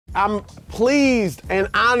I'm pleased and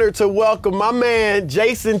honored to welcome my man,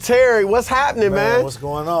 Jason Terry. What's happening, man? What's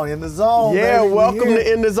going on? In the Zone, Yeah, baby. welcome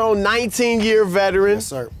to In the Zone. 19-year veteran. Yes,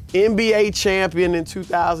 sir. NBA champion in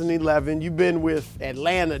 2011. You've been with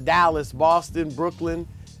Atlanta, Dallas, Boston, Brooklyn,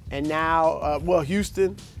 and now,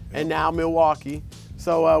 Houston, and now Milwaukee.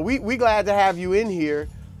 So we glad to have you in here.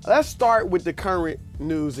 Let's start with the current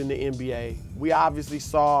news in the NBA. We obviously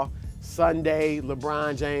saw Sunday,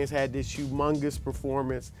 LeBron James had this humongous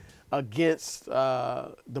performance against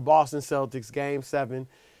the Boston Celtics, Game 7.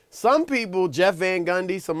 Some people, Jeff Van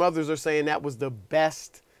Gundy, some others are saying that was the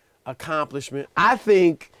best accomplishment. I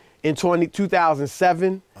think in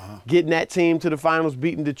 2007, getting that team to the finals,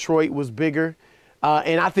 beating Detroit was bigger.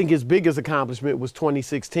 And I think his biggest accomplishment was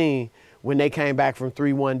 2016 when they came back from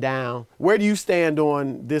 3-1 down. Where do you stand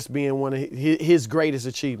on this being one of his greatest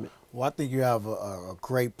achievements? Well, I think you have a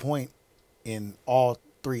great point in all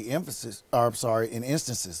three instances,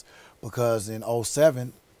 because in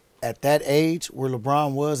 07, at that age where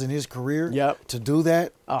LeBron was in his career, to do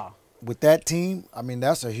that with that team, I mean,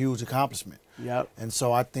 that's a huge accomplishment. And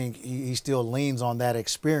so I think he still leans on that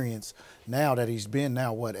experience now that he's been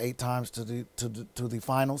 8 times to the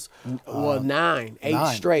finals. Well,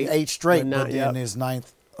 eight straight. But then his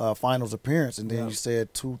 9th finals appearance, and then you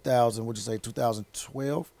said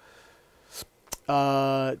 2012?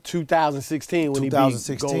 2016 when he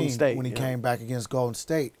beat Golden State. When he came back against Golden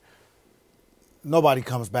State. Nobody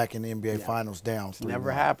comes back in the NBA Finals down 3-1.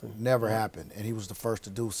 Never happened. Never happened, and he was the first to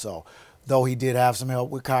do so. Though he did have some help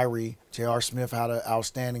with Kyrie. J.R. Smith had an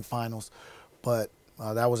outstanding finals, but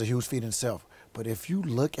that was a huge feat in itself. But if you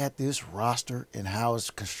look at this roster and how it's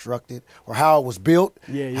constructed, or how it was built,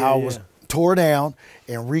 how it was tore down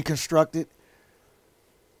and reconstructed,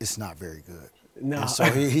 it's not very good. No. And so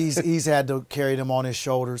he's had to carry them on his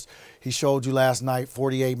shoulders. He showed you last night,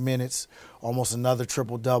 48 minutes, almost another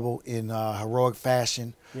triple-double in heroic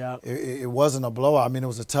fashion. It wasn't a blowout. I mean, it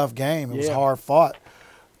was a tough game. It was hard fought.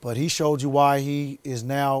 But he showed you why he is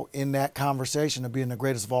now in that conversation of being the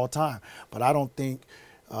greatest of all time. But I don't think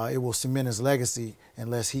it will cement his legacy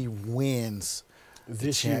unless he wins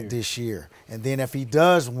this year. And then if he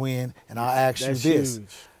does win, and I'll ask you this,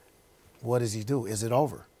 what does he do? Is it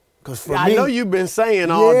over? Because for me, I know you've been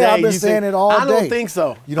saying all day. I've been saying it all day. I don't think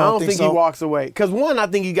so. You don't think he walks away. Because one, I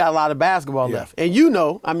think he got a lot of basketball left. And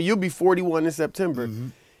you'll be 41 in September.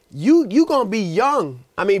 You going to be young.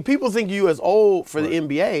 I mean, people think you as old for the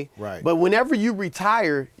NBA. But whenever you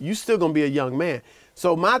retire, you still going to be a young man.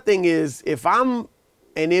 So my thing is, if I'm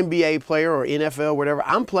an NBA player or NFL, whatever,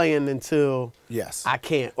 I'm playing until I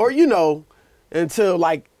can't. Or, until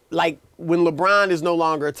like when LeBron is no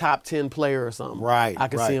longer a top 10 player or something. I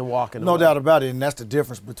can see him walking away. No doubt about it, and that's the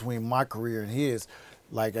difference between my career and his.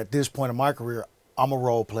 Like, at this point in my career, I'm a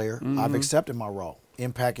role player. I've accepted my role,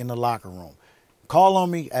 impact in the locker room. Call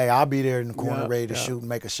on me, hey, I'll be there in the corner ready to shoot and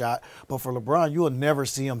make a shot. But for LeBron, you will never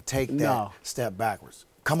see him take that step backwards.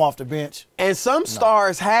 Come off the bench. And some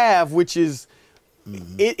stars have, which is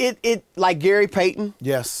it like Gary Payton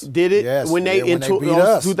did it when they beat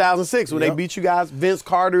us. 2006 when they beat you guys. Vince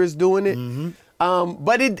Carter is doing it.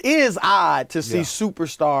 But it is odd to see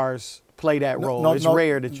superstars play that role. It's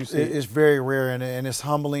rare that you see it. It's very rare, and it's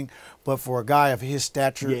humbling. But for a guy of his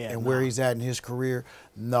stature and where he's at in his career,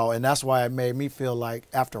 no. And that's why it made me feel like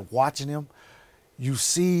after watching him, you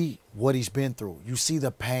see what he's been through. You see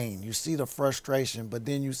the pain. You see the frustration. But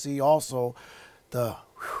then you see also the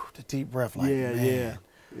deep breath. Like, man,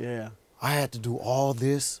 I had to do all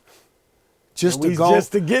this just to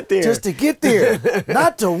get there. Just to get there.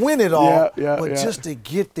 Not to win it all, but just to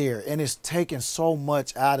get there. And it's taken so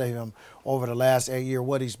much out of him over the last 8 years.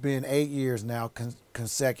 What he's been 8 years now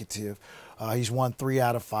consecutive. He's won 3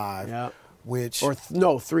 out of 5. Which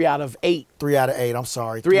 3 out of 8. 3 out of 8. I'm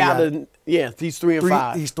sorry. He's 3 and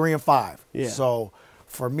 5. He's 3 and 5. So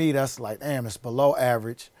for me, that's like, damn, it's below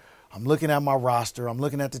average. I'm looking at my roster. I'm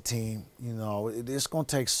looking at the team. It's going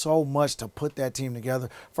to take so much to put that team together.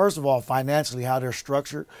 First of all, financially, how they're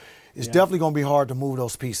structured, it's definitely going to be hard to move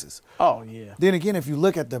those pieces. Then again, if you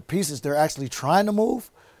look at the pieces they're actually trying to move,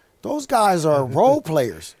 those guys are role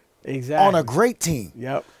players on a great team.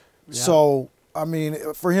 So, I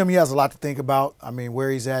mean, for him, he has a lot to think about. I mean, where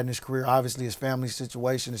he's at in his career, obviously his family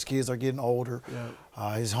situation, his kids are getting older.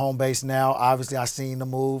 His home base now, obviously I seen the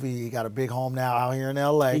move. He got a big home now out here in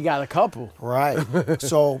L.A. He got a couple.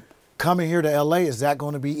 So coming here to L.A., is that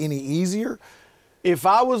going to be any easier? If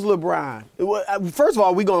I was LeBron, first of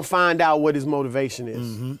all, we're going to find out what his motivation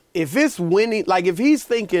is. If it's winning, like if he's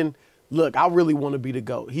thinking, look, I really want to be the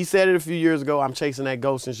GOAT. He said it a few years ago, I'm chasing that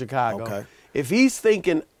ghost in Chicago. If he's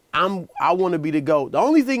thinking, I want to be the GOAT. The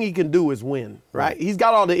only thing he can do is win, right? He's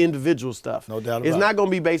got all the individual stuff. No doubt about it. It's not going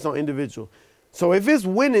to be based on individual. So if it's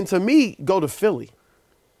winning, to me, go to Philly.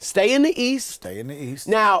 Stay in the East. Stay in the East.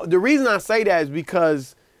 Now, the reason I say that is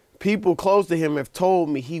because people close to him have told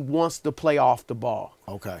me he wants to play off the ball.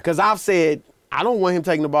 Okay. Because I've said, I don't want him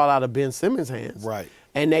taking the ball out of Ben Simmons' hands. Right.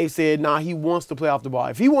 And they said, nah, he wants to play off the ball.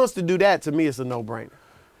 If he wants to do that, to me, it's a no-brainer.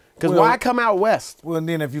 Because why come out west? Well, and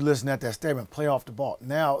then if you listen at that statement, play off the ball.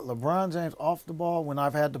 Now, LeBron James off the ball when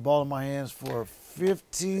I've had the ball in my hands for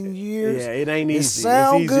 15 years. Yeah, it ain't easy. It's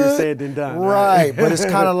easier good. Said than done. Right, but it's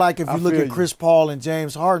kind of like if you look at you. Chris Paul and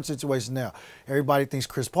James Harden situation now. Everybody thinks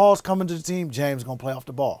Chris Paul's coming to the team. James is going to play off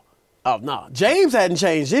the ball. Oh, no. James hadn't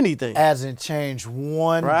changed anything. Hasn't changed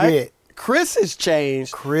one right? bit. Chris has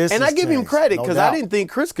changed. And I give him credit because I didn't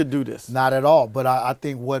think Chris could do this. Not at all. But I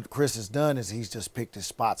think what Chris has done is he's just picked his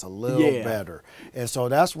spots a little better. And so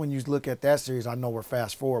that's when you look at that series. I know we're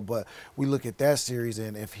fast forward, but we look at that series,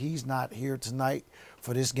 and if he's not here tonight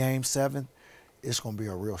for this Game 7, it's going to be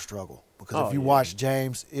a real struggle. Because if you watch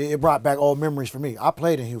James, it brought back old memories for me. I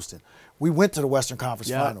played in Houston. We went to the Western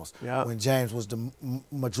Conference Finals when James was the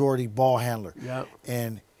majority ball handler.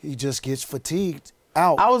 And he just gets fatigued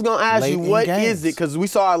out. I was going to ask you, what is it? Because we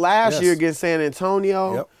saw it last year against San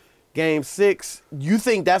Antonio, Game 6. You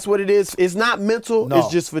think that's what it is? It's not mental. No. It's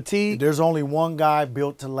just fatigue? There's only one guy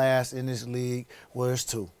built to last in this league. Well, there's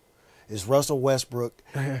two. It's Russell Westbrook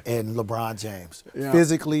and LeBron James.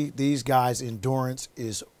 Physically, these guys' endurance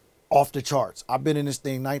is off the charts. I've been in this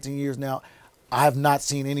thing 19 years now. I have not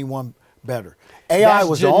seen anyone better. AI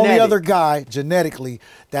was the only other guy genetically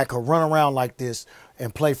that could run around like this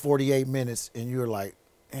and play 48 minutes, and you're like,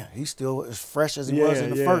 yeah, he's still as fresh as he was in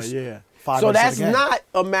the first 5 minutes So that's of the game. not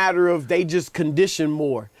a matter of they just condition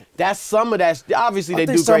more. That's some of that. Obviously, they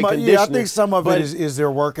do great conditioning. Yeah, I think some of it is their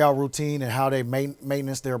workout routine and how they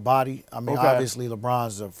maintenance their body. I mean, obviously,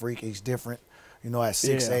 LeBron's a freak. He's different, you know, at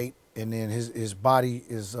 6'8", and then his body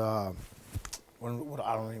is, I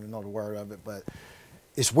don't even know the word of it, but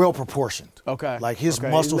it's well proportioned. Okay. Like his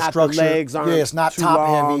muscle structure. The legs aren't it's not top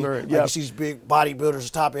heavy. Or, like you see these big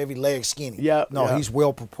bodybuilders, top heavy, legs skinny. No, he's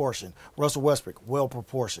well proportioned. Russell Westbrook, well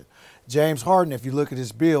proportioned. James Harden, if you look at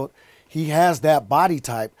his build, he has that body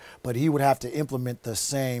type, but he would have to implement the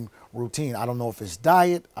same routine. I don't know if it's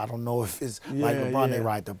diet. I don't know if it's like LeBron, they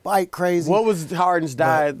ride the bike crazy. What was Harden's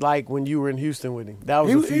diet like when you were in Houston with him? That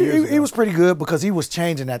was a few years ago. He was pretty good because he was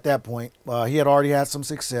changing at that point. He had already had some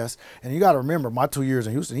success. And you got to remember, my 2 years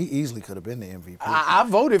in Houston, he easily could have been the MVP. I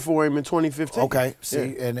voted for him in 2015. Okay,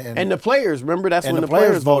 see. And the players, remember, that's when the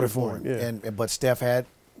players voted for him. But Steph had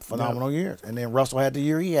phenomenal years. And then Russell had the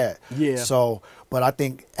year he had. So, but I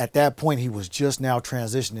think at that point he was just now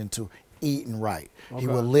transitioning to eating right. He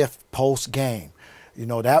would lift post-game. You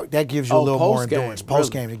know, that gives you a little more endurance.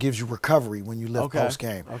 Post-game, it gives you recovery when you lift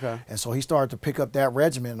post-game. And so he started to pick up that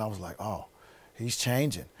regimen, and I was like, oh, he's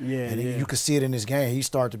changing. You could see it in his game. He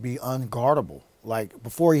started to be unguardable. Like,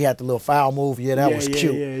 before he had the little foul move, that was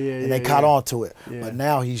cute. And they caught on to it. But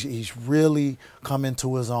now he's really come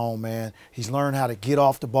into his own, man. He's learned how to get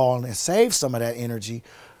off the ball and save some of that energy.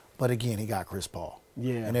 But again, he got Chris Paul.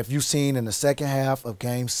 And if you've seen in the second half of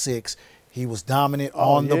Game 6, he was dominant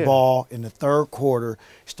on the ball. In the third quarter,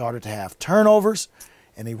 he started to have turnovers,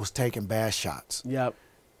 and he was taking bad shots.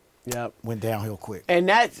 Went downhill quick. And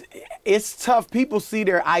it's tough. People see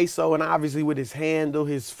their ISO, and obviously with his handle,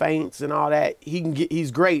 his feints and all that,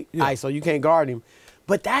 he's great ISO. You can't guard him.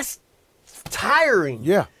 But that's tiring.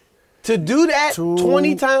 To do that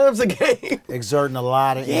 20 times a game. Exerting a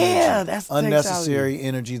lot of energy. That's unnecessary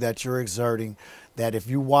energy that you're exerting. That if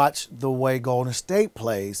you watch the way Golden State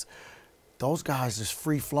plays, those guys is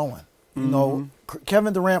free flowing. You know,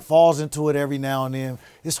 Kevin Durant falls into it every now and then.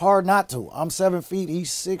 It's hard not to. I'm 7 feet.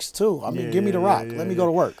 He's 6'2". I mean, give me the rock. Let me go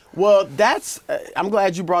to work. Well, I'm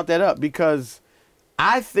glad you brought that up because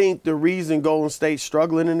I think the reason Golden State's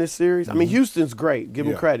struggling in this series, I mean, Houston's great. Give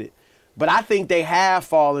them credit. But I think they have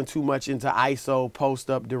fallen too much into ISO,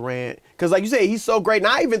 post-up Durant. Because like you said, he's so great.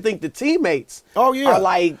 And I even think the teammates are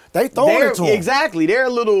like... They throwing it to him. Exactly. They're a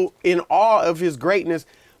little in awe of his greatness.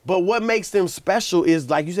 But what makes them special is,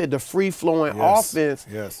 like you said, the free-flowing offense.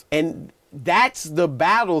 And that's the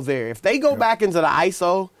battle there. If they go back into the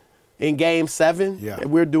ISO in Game 7,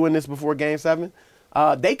 we're doing this before Game 7,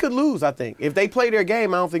 they could lose, I think. If they play their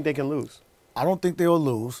game, I don't think they can lose. I don't think they'll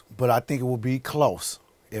lose, but I think it will be close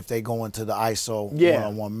if they go into the ISO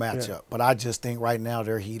one-on-one matchup. But I just think right now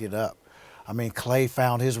they're heated up. I mean, Clay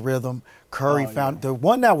found his rhythm. Curry found the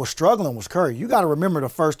one that was struggling was Curry. You got to remember the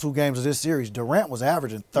first 2 games of this series. Durant was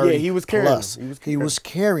averaging 30 he was carrying plus. him. He was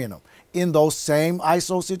carrying them in those same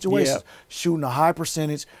ISO situations, shooting a high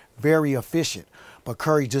percentage, very efficient. But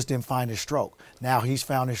Curry just didn't find his stroke. Now he's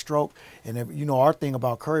found his stroke. And if, you know, our thing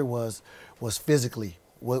about Curry was physically.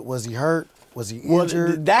 Was he hurt? Was he injured?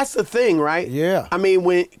 Well, that's the thing, right? Yeah. I mean,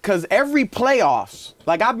 because every playoffs,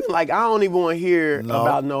 like I've been like, I don't even want to hear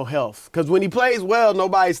about no health. Because when he plays well,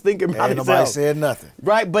 nobody's thinking about his nobody health. said nothing.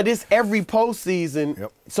 Right, but it's every postseason.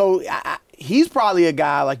 Yep. So he's probably a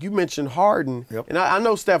guy, like you mentioned, Harden. Yep. And I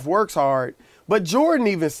know Steph works hard, but Jordan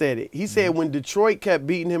even said it. He said when Detroit kept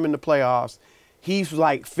beating him in the playoffs, he's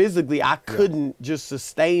like, physically, I couldn't just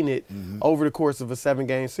sustain it over the course of a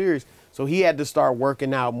 7-game series. So he had to start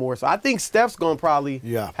working out more. So I think Steph's going to probably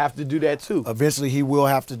have to do that too. Eventually he will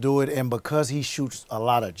have to do it. And because he shoots a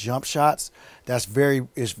lot of jump shots, it's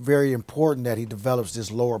very important that he develops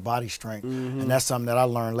this lower body strength. And that's something that I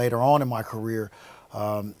learned later on in my career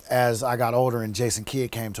as I got older and Jason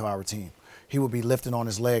Kidd came to our team. He would be lifting on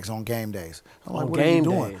his legs on game days. I'm like, what are you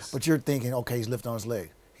doing? But you're thinking, okay, he's lifting on his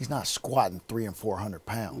leg. He's not squatting 300 and 400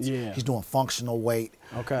 pounds. Yeah. He's doing functional weight.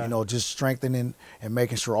 Okay. You know, just strengthening and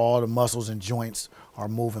making sure all the muscles and joints are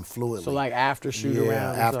moving fluidly. So like after shoot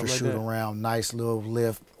around. Yeah, after shoot around, nice little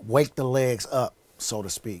lift, wake the legs up, so to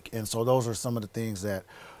speak. And so those are some of the things that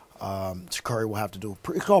Curry will have to do.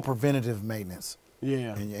 It's called preventative maintenance.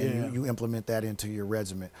 Yeah. And you implement that into your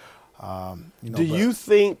regimen. Do you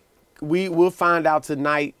think we'll find out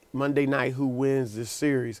tonight, Monday night, who wins this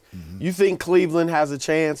series? You think Cleveland has a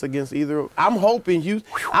chance against either? I'm hoping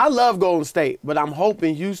Houston. I love Golden State, but I'm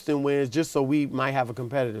hoping Houston wins just so we might have a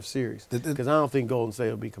competitive series. Because I don't think Golden State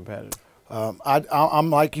will be competitive. I'm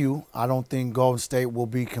like you. I don't think Golden State will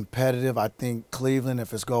be competitive. I think Cleveland,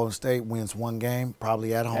 if it's Golden State, wins 1 game,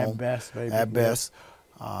 probably at home. At best, baby. At best.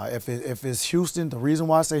 If it's Houston, the reason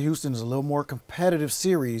why I say Houston is a little more competitive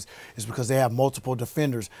series is because they have multiple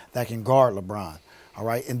defenders that can guard LeBron. All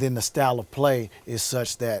right, and then the style of play is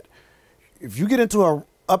such that if you get into a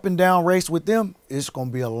up and down race with them, it's going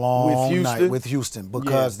to be a long night with Houston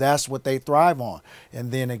because that's what they thrive on. And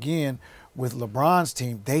then again, with LeBron's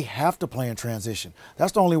team, they have to play in transition.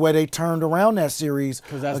 That's the only way they turned around that series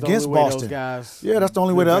against Boston. That's the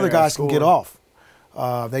only way the other guys can get off.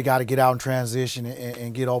 They got to get out in transition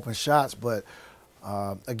and get open shots, but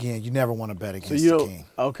again, you never want to bet against the King.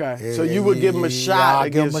 Okay, so you would give him a shot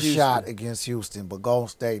against Houston. Give him a shot against Houston, but Golden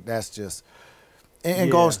State, that's just –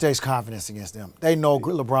 and Golden State's confidence against them. They know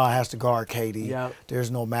LeBron has to guard KD. Yep.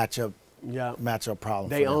 There's no matchup problem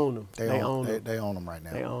They for them. own them. They own them right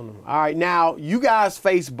now. They own them. All right, now you guys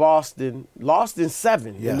faced Boston, lost in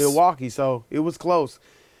 7 in Milwaukee, so it was close.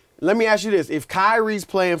 Let me ask you this. If Kyrie's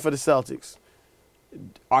playing for the Celtics,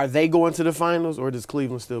 are they going to the finals or does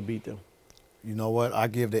Cleveland still beat them? You know what? I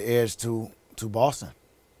give the edge to Boston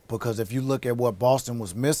because if you look at what Boston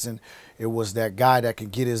was missing, it was that guy that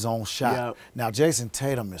could get his own shot. Yep. Now, Jason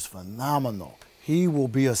Tatum is phenomenal. He will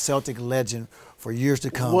be a Celtic legend for years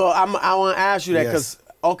to come. Well, I want to ask you that because,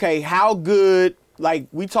 okay, how good, like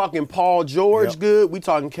we talking Paul George good? We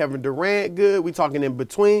talking Kevin Durant good? We talking in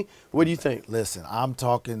between? What do you think? Listen, I'm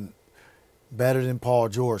talking better than Paul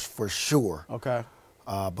George for sure. Okay.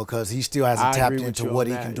 Because he still hasn't tapped into what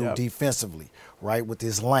he can do defensively, right, with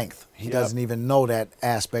his length. He doesn't even know that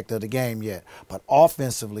aspect of the game yet. But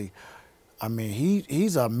offensively, I mean,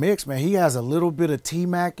 he's a mix, man. He has a little bit of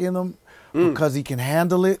T-Mac in him because he can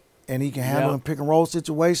handle it, and he can handle in pick-and-roll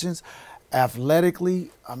situations. Athletically,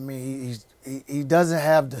 I mean, he doesn't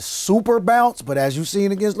have the super bounce, but as you've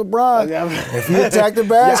seen against LeBron, if he attacked the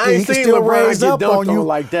basket, he can still raise up on you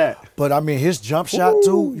like that. But, I mean, his jump shot,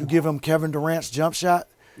 too, you give him Kevin Durant's jump shot,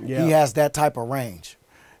 he has that type of range.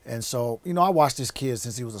 And so, you know, I watched this kid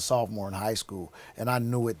since he was a sophomore in high school, and I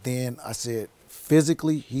knew it then. I said,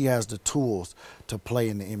 physically, he has the tools to play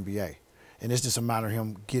in the NBA. And it's just a matter of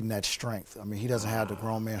him getting that strength. I mean, he doesn't have the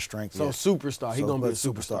grown man strength yet. Superstar. He's going to be a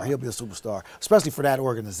superstar. He'll be a superstar, especially for that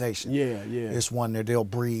organization. Yeah. It's one that they'll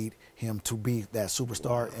breed him to be that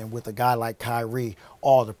superstar. And with a guy like Kyrie,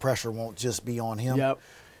 all the pressure won't just be on him.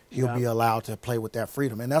 He'll be allowed to play with that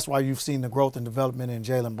freedom. And that's why you've seen the growth and development in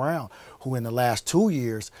Jaylen Brown, who in the last 2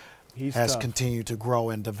 years has continued to grow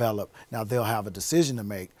and develop. Now, they'll have a decision to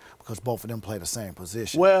make because both of them play the same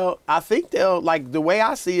position. Well, I think they'll, like, the way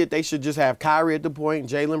I see it, they should just have Kyrie at the point,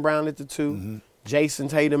 Jaylen Brown at the 2, Jason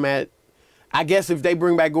Tatum at I guess if they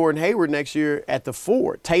bring back Gordon Hayward next year at the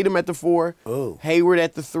 4, Tatum at the 4, Ooh. Hayward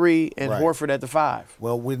at the 3, and Right. Horford at the 5.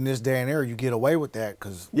 Well, within this day and era, you get away with that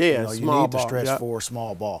because Yeah, you need small to ball, stretch yep. for a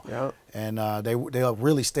small ball. Yep. And they'll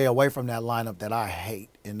really stay away from that lineup that I hate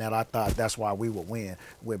and that I thought that's why we would win.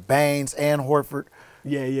 With Baines and Horford,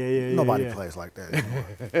 nobody plays like that anymore.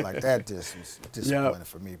 Like that just was disappointing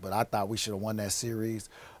for me. But I thought we should have won that series.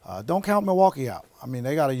 Don't count Milwaukee out. I mean,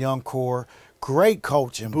 they got a young core. Great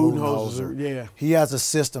coach in Budenholzer. Yeah. He has a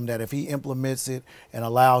system that if he implements it and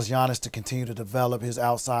allows Giannis to continue to develop his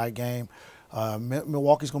outside game,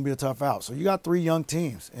 Milwaukee's going to be a tough out. So you got 3 young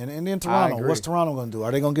teams. And then Toronto, what's Toronto going to do?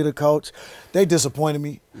 Are they going to get a coach? They disappointed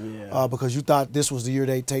me because you thought this was the year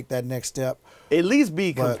they'd take that next step. At least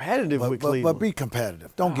be competitive with Cleveland. But be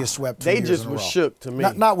competitive. Don't get swept 2 They years just in a were row. shook to me.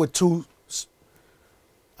 Not with 2.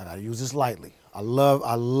 I got to use this lightly. I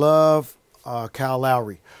love Kyle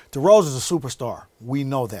Lowry. DeRozan's a superstar. We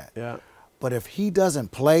know that. Yeah. But if he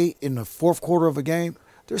doesn't play in the 4th quarter of a game,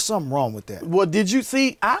 there's something wrong with that. Well, did you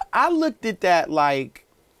see? I looked at that like,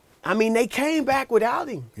 I mean, they came back without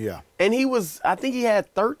him. Yeah. And I think he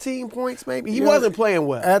had 13 points maybe. He wasn't playing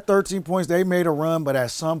well. At 13 points, they made a run, but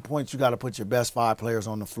at some point you got to put your best 5 players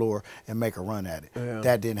on the floor and make a run at it. Yeah.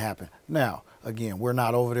 That didn't happen. Now, again, we're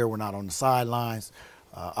not over there. We're not on the sidelines.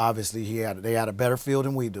 Obviously, they had a better field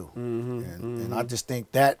than we do. And I just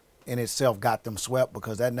think that in itself got them swept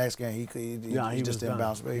because that next game he just didn't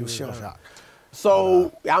bounce back. He was shell-shocked.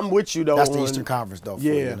 So I'm with you though. That's the Eastern Conference though, for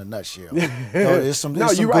you in a nutshell. There's some you're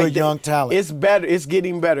good right. young talent. It's better. It's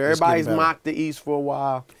getting better. Everybody's better. mocked the East for a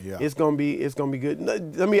while. Yeah. It's gonna be good.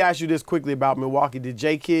 Let me ask you this quickly about Milwaukee. Did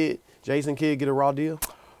Jason Kidd get a raw deal?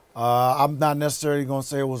 I'm not necessarily going to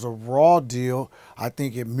say it was a raw deal. I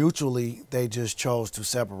think it mutually they just chose to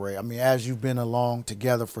separate. I mean, as you've been along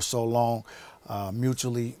together for so long,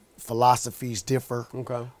 mutually philosophies differ.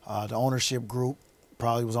 Okay. The ownership group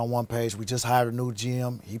probably was on one page. We just hired a new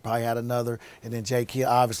GM. He probably had another. And then Jay Kidd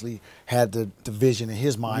obviously had the vision in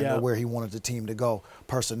his mind of where he wanted the team to go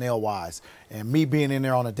personnel-wise. And me being in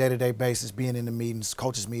there on a day-to-day basis, being in the meetings,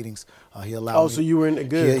 coaches' meetings, he allowed me. Oh, so you were in it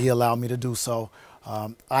good. He allowed me to do so.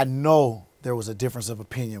 I know there was a difference of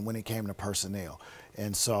opinion when it came to personnel.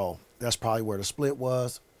 And so that's probably where the split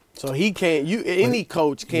was. So any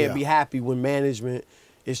coach can't be happy when management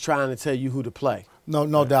is trying to tell you who to play.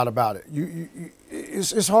 No doubt about it.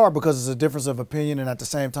 It's hard because it's a difference of opinion, and at the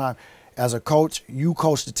same time, as a coach, you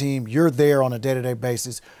coach the team. You're there on a day-to-day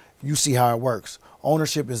basis. You see how it works.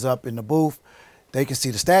 Ownership is up in the booth. They can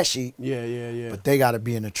see the stat sheet. Yeah. But they got to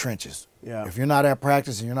be in the trenches. Yeah. If you're not at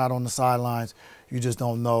practice and you're not on the sidelines, you just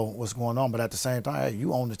don't know what's going on. But at the same time, hey,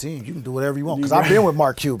 you own the team. You can do whatever you want. Because I've been with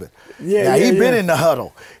Mark Cuban. He's been in the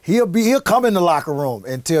huddle. He'll come in the locker room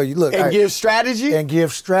and tell you, look. And give strategy? And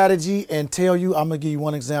give strategy and tell you. I'm going to give you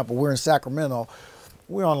one example. We're in Sacramento.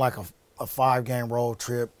 We're on like a 5-game road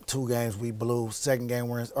trip. 2 games we blew. Third game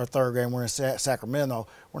we're in Sacramento.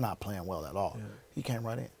 We're not playing well at all. Yeah. He came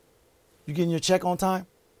right in. You getting your check on time?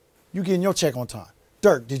 You getting your check on time.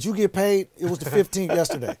 Dirk, did you get paid? It was the 15th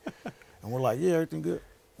yesterday. And we're like, yeah, everything good.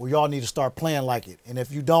 Well, y'all need to start playing like it. And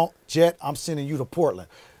if you don't, Jet, I'm sending you to Portland.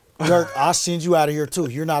 Dirk, I'll send you out of here too.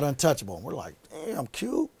 You're not untouchable. And we're like, damn,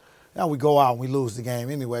 cute. Now we go out and we lose the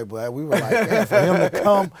game anyway. But we were like, man, for him to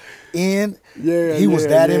come in, he was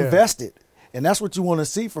that invested. And that's what you want to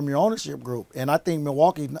see from your ownership group. And I think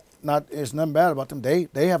Milwaukee, there's nothing bad about them.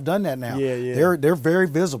 They have done that now. They're very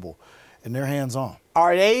visible and they're hands-on.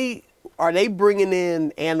 Are they bringing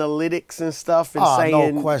in analytics and stuff and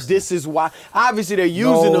saying no question. This is why? Obviously, they're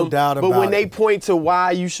using them, doubt but about when they it. point to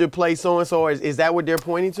why you should play so-and-so, is that what they're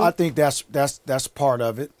pointing to? I think that's part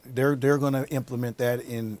of it. They're going to implement that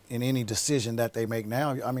in any decision that they make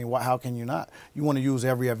now. I mean, how can you not? You want to use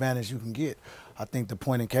every advantage you can get. I think the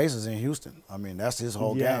point in case is in Houston. I mean, that's his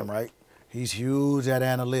whole game, right? He's huge at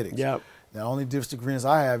analytics. Yep. The only disagreement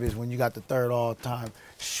I have is when you got the 3rd all-time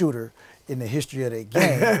shooter in the history of the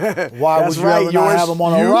game. Why would you ever not have him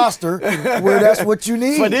on a roster where that's what you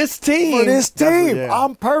need? For this team.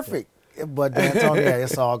 I'm perfect. But D'Antonio,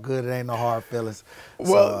 it's all good. It ain't no hard feelings.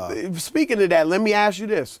 Well, speaking of that, let me ask you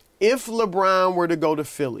this. If LeBron were to go to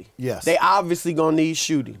Philly, they obviously going to need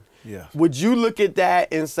shooting. Yeah. Would you look at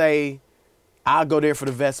that and say, I'll go there for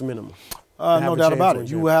the vest minimum? No doubt about it.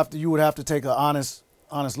 You would have to take an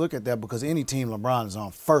honest look at that because any team LeBron is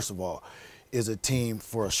on, first of all, is a team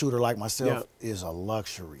for a shooter like myself is a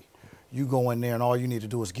luxury. You go in there and all you need to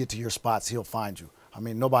do is get to your spots, he'll find you. I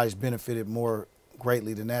mean, nobody's benefited more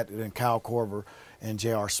greatly than Kyle Korver and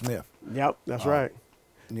J.R. Smith. Yep, that's right.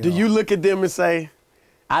 Do you look at them and say,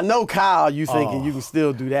 I know Kyle, you thinking you can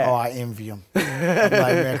still do that. Oh, I envy him. I'm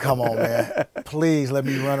like, man, come on, man. Please let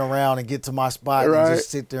me run around and get to my spot and just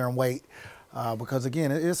sit there and wait. Because,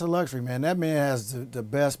 again, it's a luxury, man. That man has the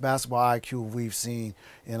best basketball IQ we've seen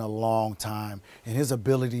in a long time. And his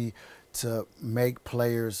ability to make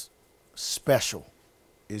players special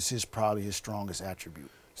is probably his strongest attribute.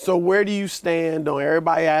 So where do you stand on,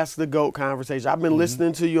 everybody asks the GOAT conversation. I've been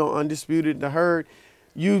listening to you on Undisputed, The Herd.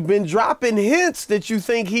 You've been dropping hints that you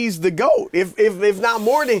think he's the GOAT, if not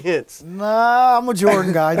more than hints. Nah, I'm a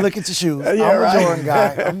Jordan guy. Look at your shoes. Yeah, I'm a Jordan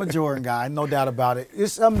guy. I'm a Jordan guy, no doubt about it.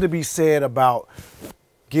 There's something to be said about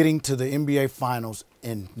getting to the NBA Finals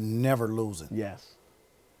and never losing. Yes.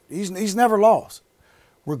 He's never lost.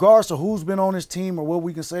 Regardless of who's been on his team or what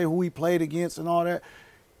we can say, who he played against and all that,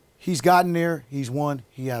 he's gotten there, he's won,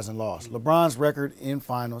 he hasn't lost. LeBron's record in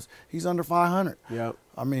finals, he's under 500. Yep.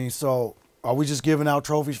 I mean, so are we just giving out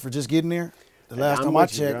trophies for just getting there? The last time I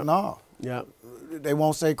checked, no. Yeah. They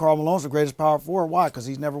won't say Karl Malone's the greatest power forward. Why? Because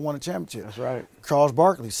he's never won a championship. That's right. Charles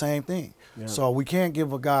Barkley, same thing. Yeah. So we can't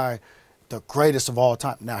give a guy the greatest of all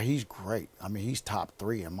time. Now, he's great. I mean, he's top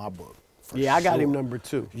 3 in my book. Yeah, I got him number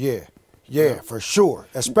 2. Yeah, for sure.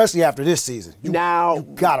 Especially after this season. You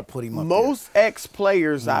got to put him up most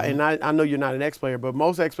ex-players, and I know you're not an ex-player, but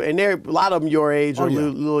most ex-players, and there a lot of them your age or a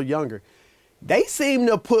little younger, they seem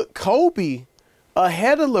to put Kobe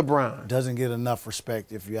ahead of LeBron. Doesn't get enough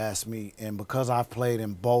respect, if you ask me. And because I've played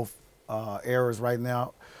in both eras right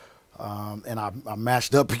now, and I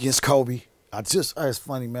matched up against Kobe, it's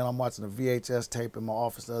funny, man. I'm watching a VHS tape in my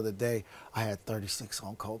office the other day. I had 36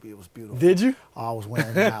 on Kobe. It was beautiful. Did you? I was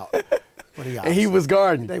wearing it out. But and he was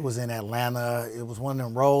guarding. They was in Atlanta. It was one of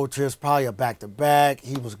them road trips, probably a back-to-back.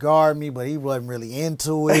 He was guarding me, but he wasn't really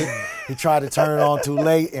into it. He tried to turn it on too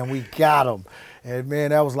late, and we got him. And,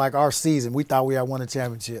 man, that was like our season. We thought we had won a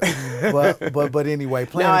championship. But anyway.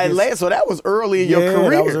 Now, Atlanta, so that was early in your career. Yeah,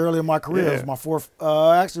 that was early in my career. It was my fourth.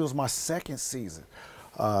 Actually, it was my second season.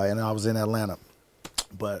 And I was in Atlanta.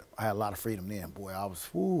 But I had a lot of freedom then, boy. I was,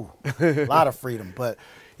 a lot of freedom. But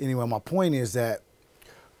anyway, my point is that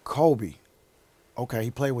Kobe, okay,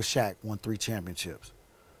 he played with Shaq, won 3 championships.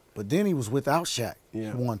 But then he was without Shaq. He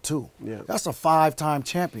won 2. Yeah. That's a 5-time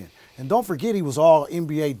champion. And don't forget he was all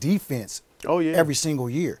NBA defense every single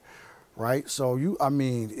year, right? So, I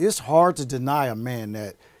mean, it's hard to deny a man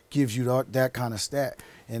that gives you that kind of stat.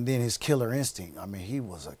 And then his killer instinct. I mean, he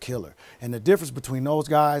was a killer. And the difference between those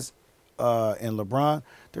guys and LeBron,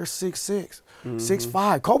 they're 6'6",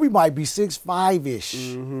 6'5". Kobe might be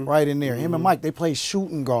 6'5"-ish right in there. Him and Mike, they play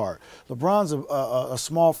shooting guard. LeBron's a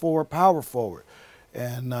small forward, power forward,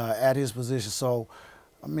 and at his position. So,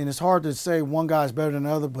 I mean, it's hard to say one guy's better than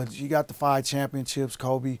the other, but you got the 5 championships.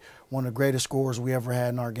 Kobe, one of the greatest scorers we ever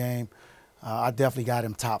had in our game. I definitely got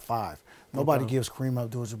him top 5. Nobody gives Kareem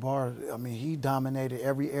Abdul-Jabbar. I mean, he dominated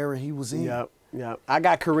every era he was in. Yep. I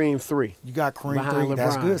got Kareem 3. You got Kareem 3.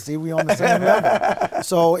 That's good. See, we on the same level.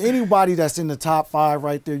 So anybody that's in the top 5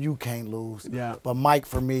 right there, you can't lose. Yeah. But Mike,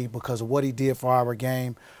 for me, because of what he did for our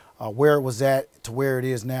game, where it was at to where it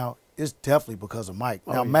is now, it's definitely because of Mike.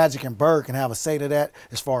 Now, Magic and Bird can have a say to that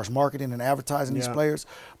as far as marketing and advertising these players.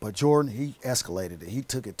 But Jordan, he escalated it. He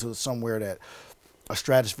took it to somewhere a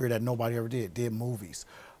stratosphere that nobody ever did. Did movies,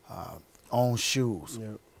 owned shoes.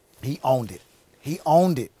 Yep. He owned it. He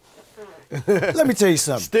owned it. Let me tell you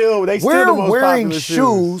something. We're the most wearing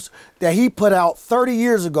shoes that he put out 30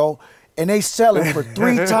 years ago, and they sell it for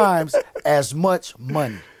 3 times as much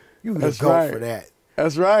money. You can go for that.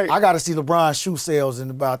 That's right. I got to see LeBron's shoe sales in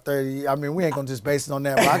about 30. I mean, we ain't going to just base it on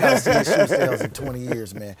that, but I got to see his shoe sales in 20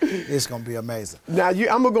 years, man. It's going to be amazing. Now, I'm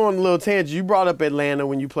going to go on a little tangent. You brought up Atlanta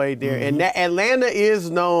when you played there, and that Atlanta is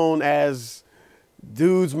known as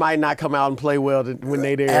dudes might not come out and play well when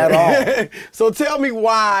they there. At all. So tell me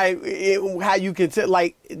why, how you can tell,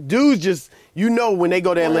 like, dudes just, when they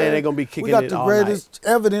go to Atlanta, they're going to be kicking it all night. We got the greatest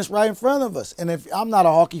evidence right in front of us. And if I'm not a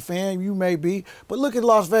hockey fan, you may be, but look at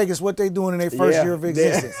Las Vegas, what they doing in their first year of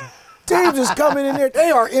existence. Teams is coming in there.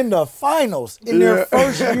 They are in the finals in their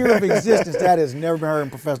first year of existence. That has never been heard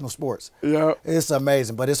in professional sports. Yeah. It's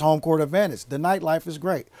amazing, but it's home court advantage. The nightlife is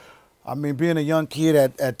great. I mean, being a young kid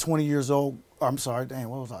at 20 years old, I'm sorry, dang,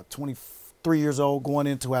 what was I, 23 years old, going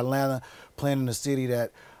into Atlanta, playing in a city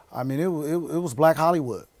that, I mean, it was Black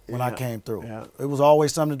Hollywood when I came through. Yeah. It was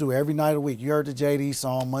always something to do every night of the week. You heard the JD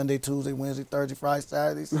song Monday, Tuesday, Wednesday, Thursday, Friday,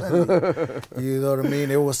 Saturday, Sunday. You know what I mean?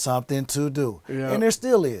 There was something to do. Yeah. And there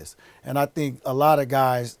still is. And I think a lot of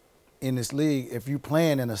guys in this league, if you're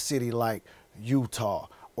playing in a city like Utah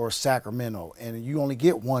or Sacramento, and you only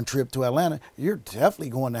get one trip to Atlanta, you're definitely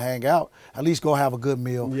going to hang out, at least go have a good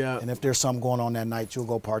meal. Yeah. And if there's something going on that night, you'll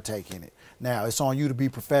go partake in it. Now, it's on you to be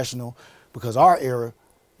professional because our era,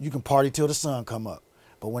 you can party till the sun come up.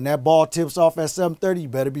 But when that ball tips off at 7:30, you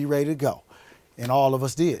better be ready to go. And all of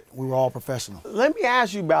us did. We were all professional. Let me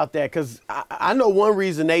ask you about that, because I know one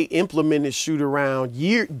reason they implemented shoot-around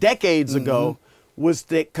decades ago was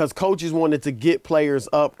that because coaches wanted to get players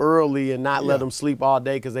up early and not let them sleep all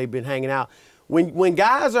day because they've been hanging out. When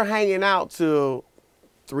guys are hanging out till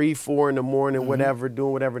 3, 4 in the morning, whatever,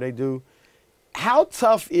 doing whatever they do, how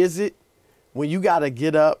tough is it when you got to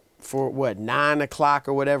get up for, 9 o'clock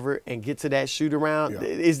or whatever and get to that shoot-around? Yeah.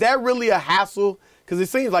 Is that really a hassle? Because it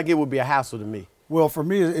seems like it would be a hassle to me. Well, for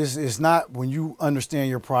me, it's not when you understand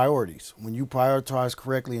your priorities. When you prioritize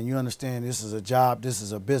correctly and you understand this is a job, this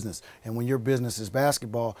is a business. And when your business is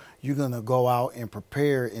basketball, you're going to go out and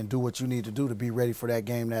prepare and do what you need to do to be ready for that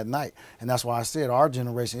game that night. And that's why I said our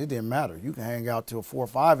generation, it didn't matter. You can hang out till 4 or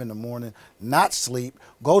 5 in the morning, not sleep,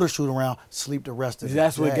 go to shoot around, sleep the rest of the day.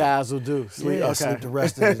 That's what guys will do. Sleep the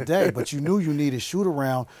rest of the day. But you knew you needed shoot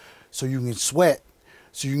around so you can sweat,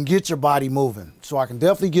 so you can get your body moving. So I can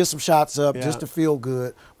definitely get some shots up just to feel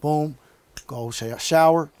good. Boom, go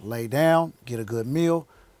shower, lay down, get a good meal.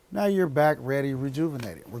 Now you're back ready,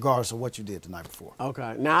 rejuvenated, regardless of what you did the night before.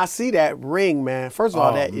 Okay. Now I see that ring, man. First of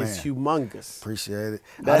all, that is humongous. Appreciate it.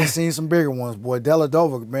 I've seen some bigger ones, boy.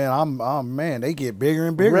 Deladova, man, man, they get bigger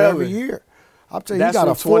and bigger every year. I'll tell you, you got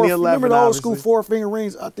a 2011. Remember the old school 4-finger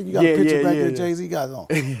rings? I think you got a picture back there Jay-Z got it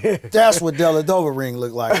on. That's what Deladova ring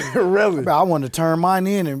looked like. Really? I wanted to turn mine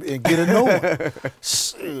in and get a new one.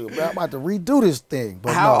 Shoot, I'm about to redo this thing.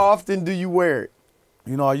 But how often do you wear it?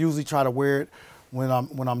 You know, I usually try to wear it when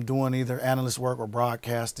I'm doing either analyst work or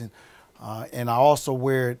broadcasting, and I also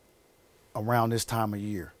wear it around this time of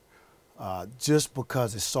year. Just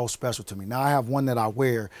because it's so special to me. Now I have one that I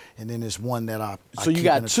wear, and then there's one that I you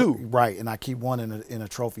got two, right? And I keep one in a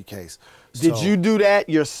trophy case. Did you do that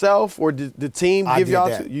yourself, or did the team give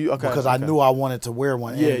y'all two? Because I knew I wanted to wear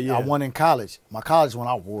one. I won in college. My college one,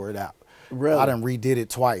 I wore it out. Really? I done redid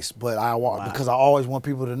it twice, but because I always want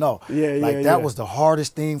people to know. That was the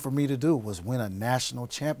hardest thing for me to do, was win a national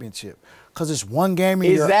championship. Because it's one game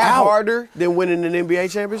and you're out. Is that harder than winning an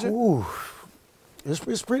NBA championship? Ooh.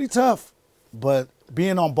 It's pretty tough, but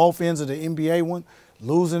being on both ends of the NBA one,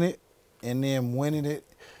 losing it and then winning it,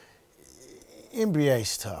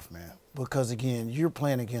 NBA's tough, man, because, again, you're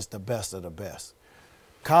playing against the best of the best.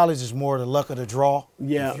 College is more the luck of the draw.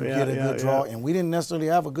 Yeah, if you get a good draw, and we didn't necessarily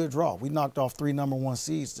have a good draw. We knocked off 3 #1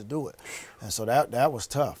 seeds to do it, and so that was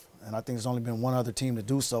tough. And I think there's only been one other team to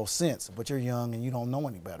do so since, but you're young and you don't know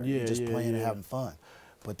any better. You're just playing and having fun.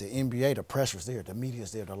 But the NBA, the pressure's there, the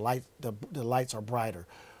media's there, the lights are brighter.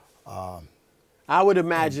 I would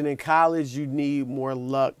imagine in college you need more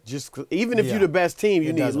luck. Even if you're the best team,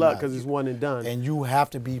 you need luck because it's one and done. And you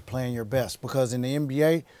have to be playing your best, because in the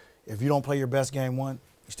NBA, if you don't play your best game 1,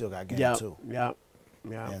 you still got game 2. Yeah.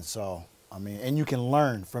 And so, I mean, and you can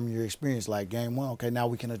learn from your experience. Like game 1, okay, now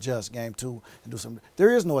we can adjust game 2 and do something.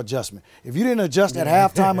 There is no adjustment. If you didn't adjust at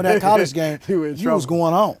halftime of that college game, you was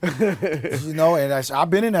going home. You know, and I've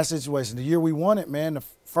been in that situation. The year we won it, man, the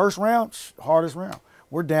first round, hardest round.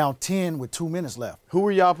 We're down 10 with 2 minutes left. Who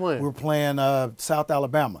were y'all playing? We were playing South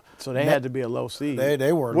Alabama. So they had to be a low seed.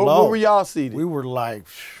 They were low. What were y'all seeded? We were like,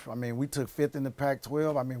 I mean, we took 5th in the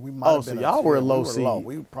Pac-12. I mean, we might have been. So y'all were a low seed.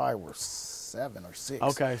 We probably were 7 or 6.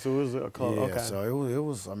 Okay, so it was a close. Yeah, so it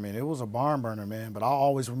was. I mean, it was a barn burner, man. But I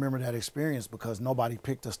always remember that experience because nobody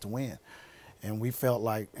picked us to win, and we felt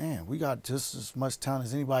like, man, we got just as much talent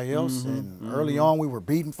as anybody else. And early on, we were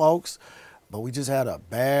beating folks, but we just had a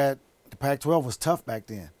bad. The Pac-12 was tough back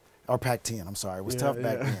then. Or Pac-10, I'm sorry. It was tough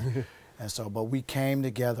back then. And so, but we came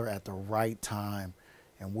together at the right time,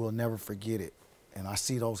 and we'll never forget it. And I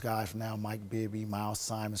see those guys now, Mike Bibby, Miles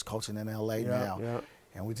Simons, coaching in L.A. now.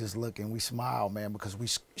 And we just look and we smile, man, because we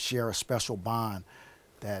share a special bond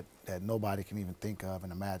that nobody can even think of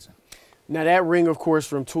and imagine. Now, that ring, of course,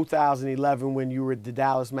 from 2011 when you were the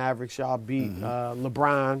Dallas Mavericks, y'all beat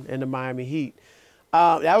LeBron and the Miami Heat.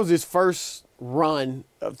 That was his first run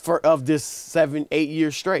of this 7-8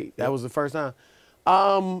 years straight. That was the first time.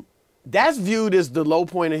 That's viewed as the low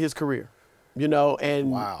point of his career, you know,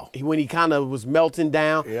 and when he kind of was melting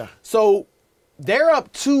down. So they're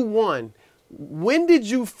up 2-1. When did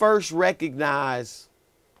you first recognize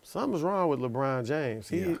something's wrong with LeBron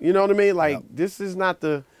James? You know what I mean? Like, this is not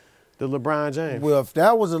the LeBron James. Well, if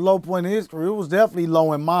that was a low point in his career, it was definitely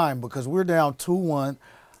low in mine, because we're down 2-1.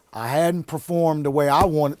 I hadn't performed the way I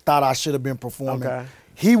thought I should have been performing.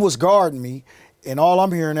 He was guarding me, And all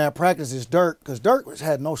I'm hearing at practice is Dirk, because Dirk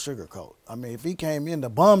had no sugarcoat. I mean, if he came in, the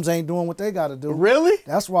bums ain't doing what they got to do. Really?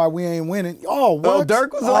 That's why we ain't winning. Oh, what? Oh,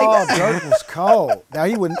 Dirk was like that? Dirk was cold. Now,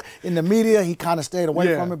 he would, in the media, he kind of stayed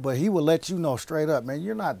away from it, but he would let you know straight up, man,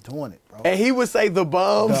 you're not doing it, bro. And he would say the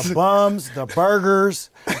bums. The bums, the burgers.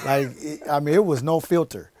 Like, I mean, it was no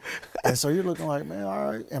filter. And so you're looking like, man,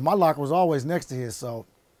 all right. And my locker was always next to his, so,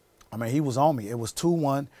 I mean, he was on me. It was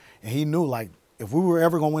 2-1, and he knew, like, if we were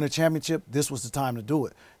ever going to win a championship, this was the time to do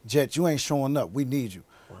it. Jet, you ain't showing up. We need you.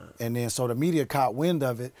 Wow. And then so the media caught wind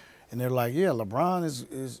of it, and they're like, yeah, LeBron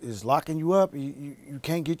is locking you up. You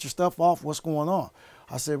can't get your stuff off. What's going on?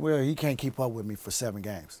 I said, well, he can't keep up with me for 7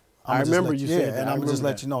 games. I remember you said that. And I'm going to just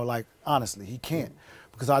let you know, like, honestly, he can't.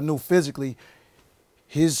 Because I knew physically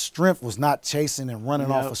his strength was not chasing and running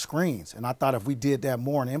off of screens. And I thought if we did that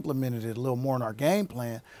more and implemented it a little more in our game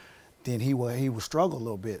plan, then he would struggle a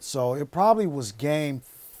little bit. So it probably was game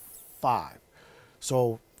 5.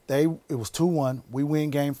 So it was 2-1. We win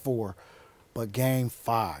game 4, but game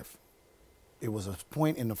 5, it was a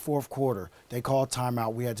point in the 4th quarter. They called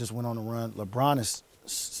timeout. We had just went on a run. LeBron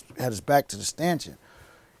had his back to the stanchion.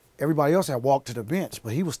 Everybody else had walked to the bench,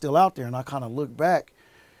 but he was still out there. And I kind of looked back,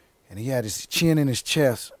 and he had his chin in his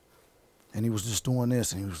chest, and he was just doing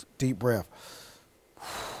this, and he was deep breath.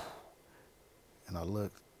 And I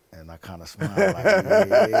looked. And I kind of smiled like,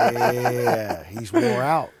 yeah, he's wore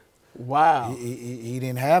out. Wow. He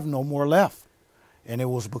didn't have no more left. And it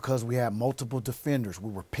was because we had multiple defenders.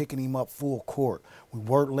 We were picking him up full court. We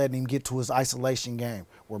weren't letting him get to his isolation game.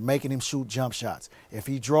 We're making him shoot jump shots. If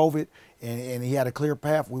he drove it and he had a clear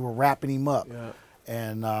path, we were wrapping him up. Yeah.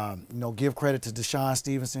 And, you know, give credit to Deshaun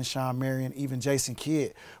Stevenson, Sean Marion, even Jason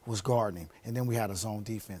Kidd was guarding him. And then we had a zone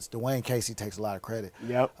defense. Dwayne Casey takes a lot of credit.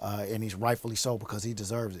 Yep. And he's rightfully so because he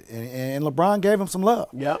deserves it. And LeBron gave him some love.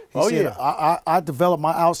 Yep. He said, I developed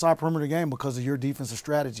my outside perimeter game because of your defensive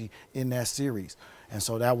strategy in that series. And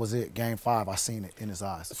so that was it. Game 5, I seen it in his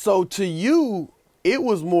eyes. So to you, it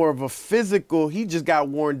was more of a physical, he just got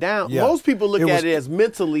worn down. Yeah. Most people look at it as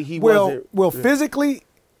mentally he wasn't. Well, physically,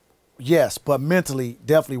 yes, but mentally,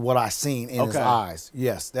 definitely what I seen in his eyes.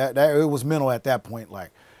 Yes, that it was mental at that point.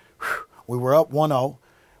 Like, whew, we were up 1-0.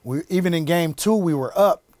 Even in game 2, we were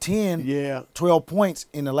up 10, 12 points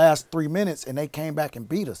in the last 3 minutes, and they came back and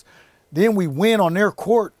beat us. Then we win on their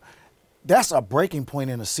court. That's a breaking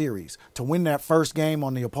point in a series. To win that first game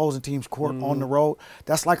on the opposing team's court on the road,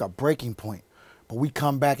 that's like a breaking point. But we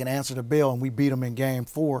come back and answer the bell, and we beat them in game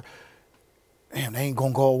 4. Damn, they ain't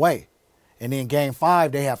going to go away. And then game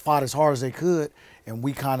 5, they had fought as hard as they could, and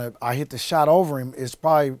I hit the shot over him. It's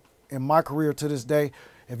probably, in my career to this day,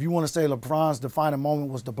 if you want to say LeBron's defining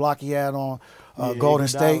moment was the block he had on Golden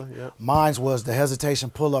State, mine was the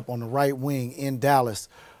hesitation pull-up on the right wing in Dallas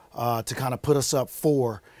to kind of put us up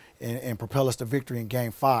 4 and propel us to victory in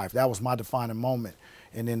game 5. That was my defining moment.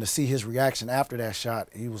 And then to see his reaction after that shot,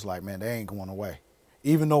 he was like, man, they ain't going away.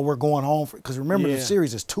 Even though we're going home, because remember the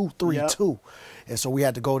series is 2-3-2. And so we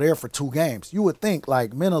had to go there for 2 games. You would think,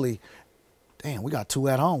 like, mentally, damn, we got 2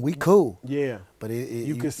 at home. We cool. Yeah. But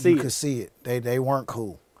you could see it. They weren't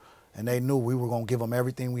cool. And they knew we were going to give them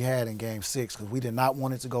everything we had in game 6 because we did not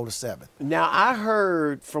want it to go to 7. Now, I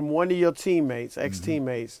heard from one of your teammates,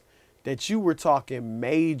 ex-teammates, that you were talking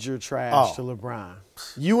major trash to LeBron.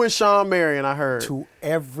 You and Sean Marion, I heard. To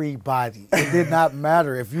everybody. It did not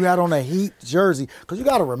matter. If you had on a Heat jersey, because you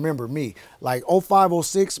got to remember me, like 05,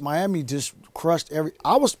 06, Miami just crushed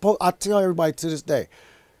I tell everybody to this day,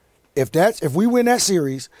 if we win that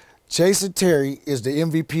series, Jason Terry is the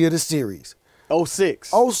MVP of the series.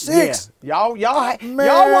 06. 06. Yeah. Y'all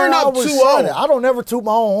weren't up 2-0. I don't ever toot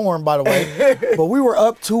my own horn, by the way. But we were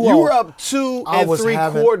up 2-0. You were up 2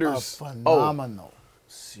 3/4. Phenomenal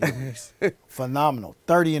series. Phenomenal.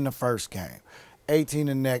 30 in the first game, 18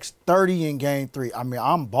 the next, 30 in game 3. I mean,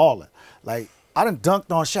 I'm balling. Like, I done dunked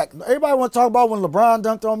on Shaq. Everybody want to talk about when LeBron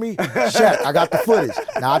dunked on me? Shaq, I got the footage.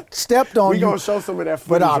 Now, I stepped on you. We going to show some of that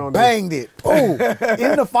footage but I banged it. Ooh,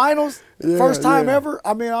 in the finals, first time ever.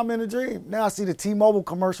 I mean, I'm in a dream. Now I see the T-Mobile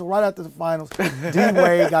commercial right after the finals.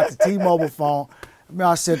 D-Wade got the T-Mobile phone. I mean,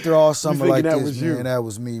 I sat there all summer like this, man. That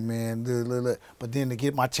was me, man. But then to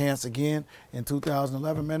get my chance again in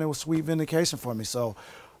 2011, man, it was sweet vindication for me. So,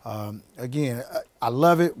 again, I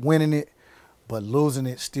love it, winning it. But losing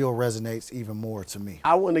it still resonates even more to me.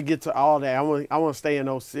 I want to get to all that. I want to stay in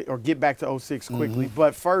 06 or get back to 06 quickly.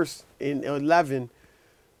 But first, in 11,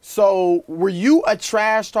 so were you a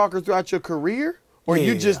trash talker throughout your career? Or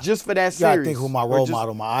you just for that series? Yeah, I think who my role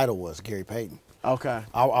model, my idol was, Gary Payton. Okay.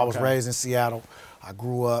 I was raised in Seattle. I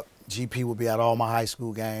grew up. GP would be at all my high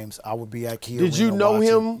school games. I would be at Key Arena. Did you know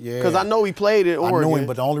him? Yeah. Because I know he played in Oregon. I knew him,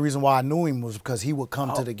 but the only reason why I knew him was because he would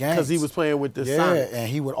come to the games. Because he was playing with the Sonics. And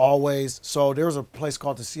he would always. So there was a place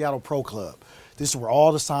called the Seattle Pro Club. This is where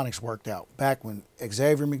all the Sonics worked out. Back when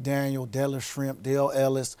Xavier McDaniel, Deadlift Shrimp, Dale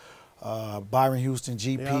Ellis, Byron Houston,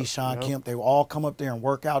 GP, Sean Kemp, they would all come up there and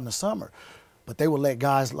work out in the summer. But they would let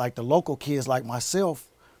guys like the local kids like myself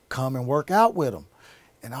come and work out with them.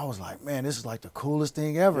 And I was like, man, this is like the coolest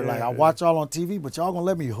thing ever. Like, I watch y'all on TV, but y'all gonna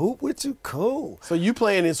let me hoop with you? Cool. So you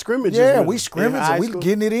playing in scrimmages? Yeah, we scrimmage and we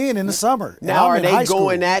getting it in the summer. Now are they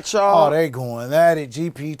going at y'all? Oh, they going at it.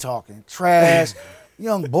 GP talking trash.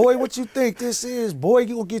 Young boy, what you think this is? Boy,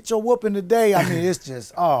 you gonna get your whooping today. I mean, it's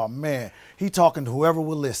just, oh man. He talking to whoever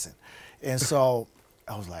will listen. And so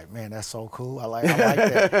I was like, man, that's so cool. I like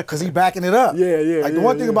that. Because he backing it up. Like the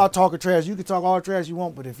one thing about talking trash, you can talk all the trash you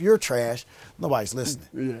want, but if you're trash, nobody's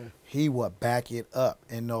listening. He would back it up.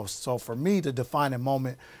 And so for me, the defining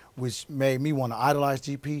moment, which made me want to idolize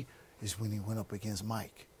GP, is when he went up against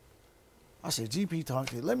Mike. I said, GP talk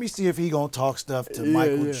to you. Let me see if he gonna talk stuff to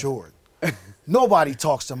Michael Jordan. Nobody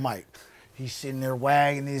talks to Mike. He's sitting there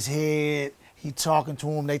wagging his head. He talking to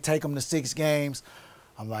him. They take him to 6 games.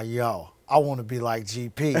 I'm like, yo, I want to be like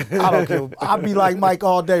GP. I don't care. I'll be like Mike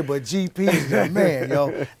all day, but GP is the man,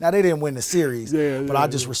 yo. Now, they didn't win the series, but I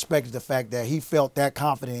just respected the fact that he felt that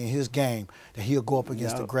confident in his game that he'll go up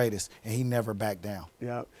against the greatest, and he never backed down.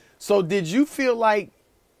 Yeah. So did you feel like,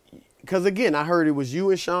 because again, I heard it was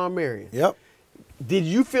you and Sean Marion. Yep. Did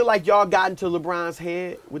you feel like y'all got into LeBron's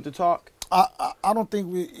head with the talk? I don't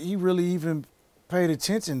think he really even paid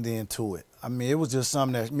attention then to it. I mean, it was just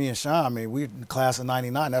something that me and Sean, I mean, we in the class of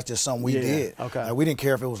 99, that's just something we did. Okay. Like, we didn't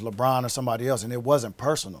care if it was LeBron or somebody else, and it wasn't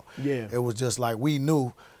personal. Yeah. It was just like we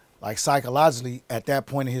knew, like psychologically, at that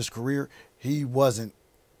point in his career, he wasn't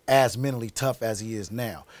as mentally tough as he is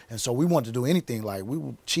now. And so we wanted to do anything, like we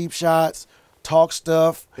would cheap shots, talk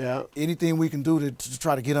stuff, anything we can do to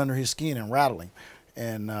try to get under his skin and rattle him.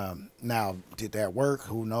 And now, did that work?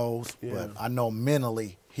 Who knows? But I know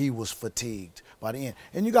mentally he was fatigued by the end.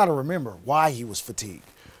 And you got to remember why he was fatigued.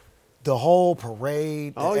 The whole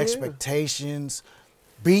parade, the expectations,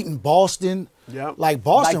 beating Boston. Like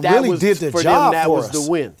Boston like really did the job that for was us. The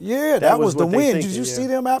win. Yeah, that was the win. Did you see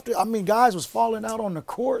them after? I mean, guys was falling out on the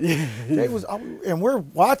court. They was, and we're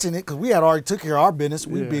watching it because we had already took care of our business.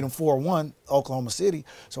 We beat them 4-1, Oklahoma City.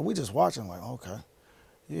 So we just watching like, okay.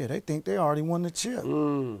 Yeah, they think they already won the chip.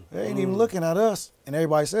 They ain't even looking at us. And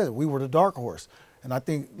everybody says we were the dark horse. And I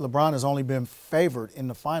think LeBron has only been favored in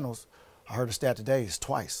the finals. I heard a stat today, is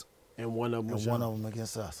twice. And one of them was one of them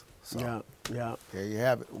against us. So, there you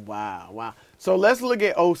have it. Wow. So let's look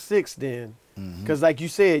at 06 then. Because like you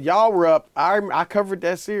said, y'all were up. I covered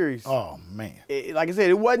that series. Oh, man. Like I said,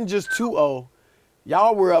 it wasn't just 2-0.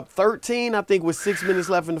 Y'all were up 13, I think, with 6 minutes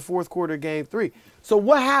left in the fourth quarter of Game 3. So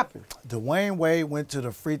what happened? Dwayne Wade went to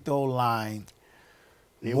the free throw line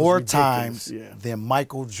more times than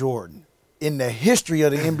Michael Jordan in the history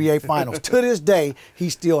of the NBA Finals. To this day,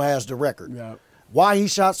 he still has the record. Why he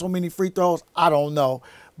shot so many free throws, I don't know.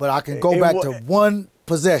 But I can go back to one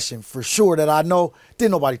possession for sure that I know.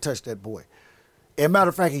 Didn't nobody touch that boy. As a matter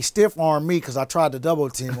of fact, he stiff-armed me because I tried to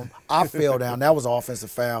double-team him. I fell down. That was an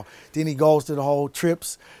offensive foul. Then he goes to the whole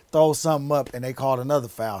trips, throws something up, and they called another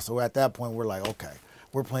foul. So at that point, we're like, okay,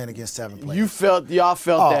 we're playing against 7 players. Y'all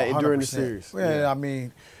felt that 100%. during the series. Yeah, I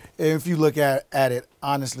mean, if you look at it,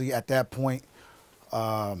 honestly, at that point,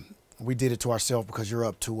 we did it to ourselves because you're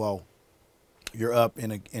up 2-0. You're up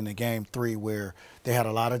in a Game 3 where they had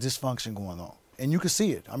a lot of dysfunction going on. And you could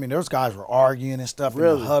see it. I mean, those guys were arguing and stuff in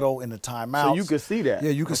the huddle, in the timeouts. So you could see that? Yeah,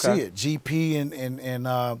 you could see it. GP and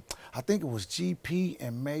I think it was GP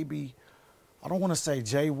and maybe, I don't want to say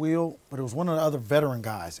Jay Will, but it was one of the other veteran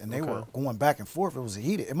guys. And they were going back and forth. It was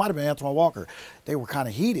heated. It might have been Antoine Walker. They were kind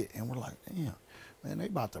of heated. And we're like, damn, man, they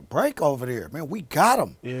about to break over there. Man, we got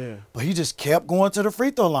him. Yeah. But he just kept going to the free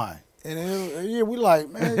throw line. And we like,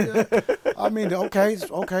 man, I mean, okay,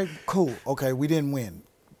 cool. Okay, we didn't win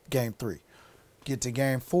Game 3. Get to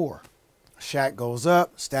Game 4. Shaq goes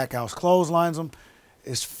up. Stackhouse clotheslines him.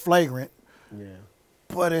 It's flagrant. Yeah.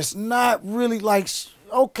 But it's not really like,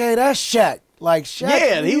 okay, that's Shaq. Like,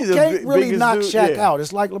 Shaq, you can't really knock Shaq out.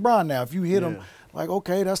 It's like LeBron now. If you hit him, like,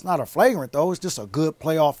 okay, that's not a flagrant, though. It's just a good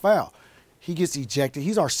playoff foul. He gets ejected.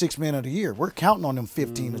 He's our 6th man of the year. We're counting on him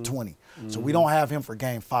 15 to 20. So we don't have him for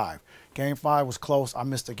Game 5. Game 5 was close. I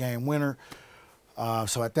missed a game winner.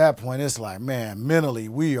 So at that point, it's like, man, mentally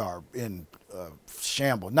we are in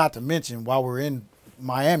shambles. Not to mention, while we were in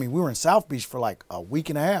Miami, we were in South Beach for like a week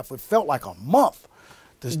and a half. It felt like a month.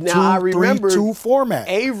 The Now, I remember 2-3-2 format.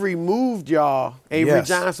 Avery moved y'all. Avery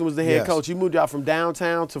Johnson was the head coach. He moved y'all from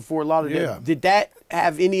downtown to Fort Lauderdale. Yeah. Did that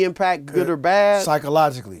have any impact, good or bad?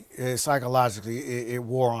 Psychologically, it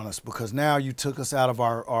wore on us because now you took us out of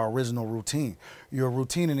our original routine. Your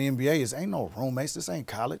routine in the NBA ain't no roommates. This ain't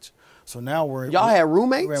college. So now y'all had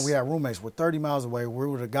roommates? Man, we had roommates. We're 30 miles away. We're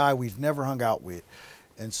with a guy we've never hung out with.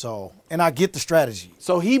 And I get the strategy.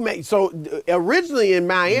 So originally in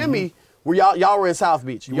Miami, where y'all were in South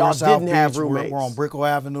Beach. Y'all didn't have roommates. We're on Brickell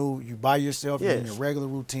Avenue. You by yourself. You're in your regular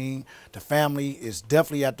routine. The family is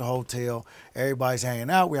definitely at the hotel. Everybody's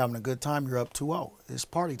hanging out. We're having a good time. You're up 2-0. It's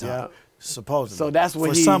party time, supposedly. So that's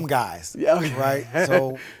when for some guys, right?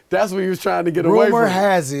 So that's what he was trying to get away from. Rumor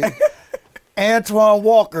has it, Antoine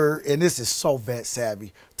Walker, and this is so vet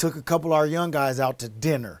savvy, took a couple of our young guys out to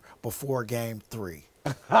dinner before Game 3.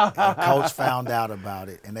 And Coach found out about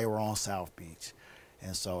it, and they were on South Beach.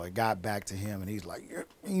 And so it got back to him, and he's like,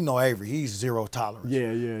 you know, Avery, he's zero tolerance.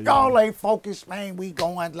 Yeah. Y'all ain't focused, man. We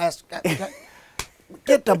going, let's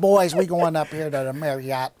get the boys. We going up here to the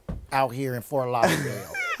Marriott out here in Fort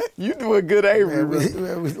Lauderdale. You doing good, Avery.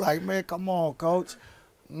 We was like, man, come on, Coach.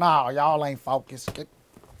 No, y'all ain't focused.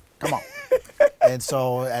 Come on. And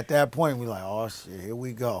so at that point, we like, oh, shit, here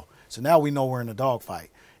we go. So now we know we're in a dogfight.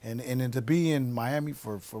 And then to be in Miami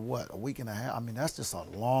for what, a week and a half? I mean, that's just a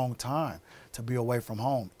long time to be away from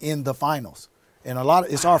home in the finals. And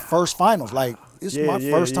it's our first finals. Like, it's my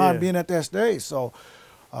first time being at that stage. So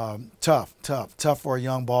tough for a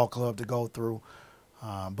young ball club to go through.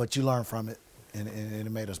 But you learn from it, and it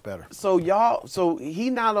made us better. So he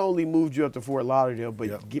not only moved you up to Fort Lauderdale, but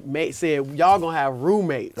said y'all gonna have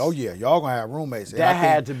roommates. Oh yeah, y'all gonna have roommates. That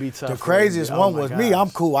had to be tough. The craziest one was me. I'm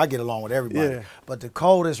cool. I get along with everybody. Yeah. But the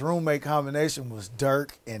coldest roommate combination was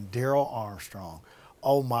Dirk and Daryl Armstrong.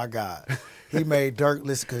 Oh my God. He made Dirk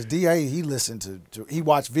listen because DA he listened to he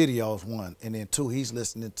watched videos, one, and then two, he's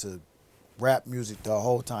listening to rap music the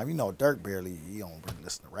whole time. You know, Dirk he don't really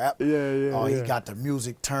listen to rap. He got the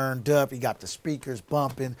music turned up. He got the speakers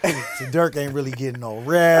bumping. So Dirk ain't really getting no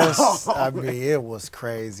rest. I mean, it was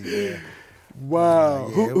crazy, man. Wow.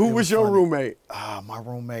 Who was your roommate? My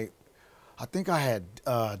roommate, I think I had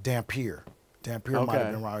Dampier. Dampier might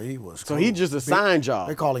have been around. He was So cool. he just assigned y'all.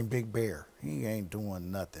 They call him Big Bear. He ain't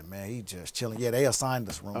doing nothing, man. He just chilling. Yeah, they assigned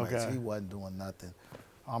us roommates. He wasn't doing nothing.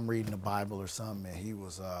 I'm reading the Bible or something, and he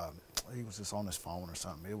was just on his phone or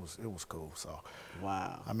something. It was cool. So,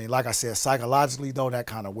 wow. I mean, like I said, psychologically though, that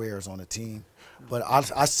kind of wears on the team. But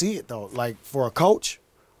I see it though. Like for a coach,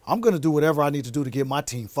 I'm gonna do whatever I need to do to get my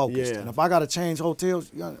team focused. And if I gotta change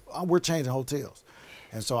hotels, we're changing hotels.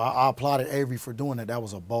 And so I applauded Avery for doing it. That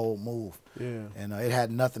was a bold move. Yeah. And it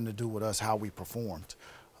had nothing to do with us how we performed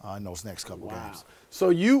in those next couple games. So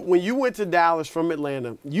when you went to Dallas from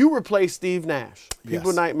Atlanta, you replaced Steve Nash.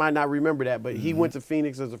 People might not remember that, but he went to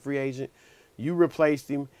Phoenix as a free agent. You replaced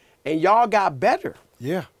him, and y'all got better.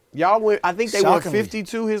 Yeah. Y'all went. I think they won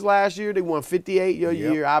 52 his last year. They won 58 your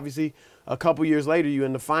year. Obviously, a couple years later, you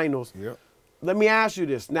in the finals. Yep. Let me ask you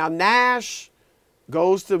this. Now Nash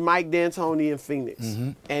goes to Mike D'Antoni in Phoenix,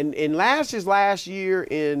 and in Nash's last year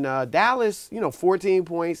in Dallas, 14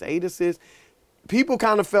 points, 8 assists. People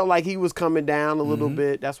kind of felt like he was coming down a little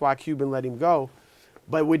bit. That's why Cuban let him go.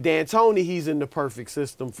 But with D'Antoni, he's in the perfect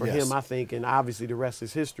system for him, I think. And obviously the rest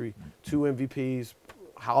is history. 2 MVPs,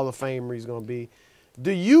 Hall of Famer he's going to be.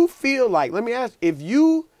 Do you feel like, let me ask, if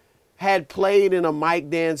you had played in a Mike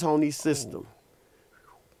D'Antoni system,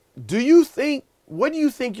 what do you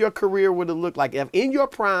think your career would have looked like? If in your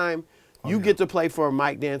prime, you get to play for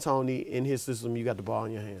Mike D'Antoni in his system, you got the ball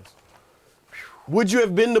in your hands. Would you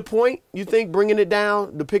have been the point, you think, bringing it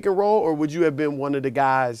down, the pick and roll, or would you have been one of the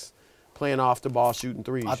guys playing off the ball, shooting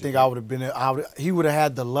threes? I think I would have been – he would have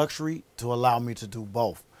had the luxury to allow me to do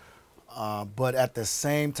both. But at the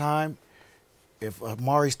same time, if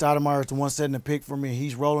Amari Stoudemire is the one setting the pick for me and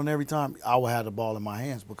he's rolling every time, I would have the ball in my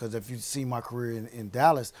hands because if you see my career in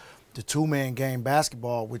Dallas, the two-man game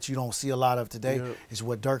basketball, which you don't see a lot of today, is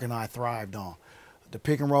what Dirk and I thrived on. The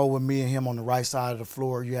pick and roll with me and him on the right side of the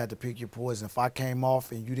floor, you had to pick your poison. If I came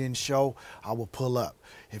off and you didn't show, I would pull up.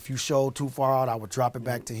 If you showed too far out, I would drop it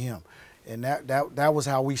back to him. And that was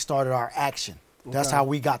how we started our action. That's how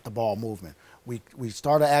we got the ball movement. We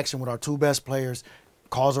started action with our 2 best players,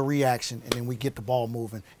 cause a reaction, and then we get the ball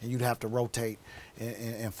moving, and you'd have to rotate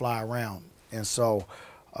and fly around. And so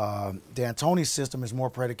D'Antoni's system is more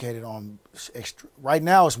predicated on right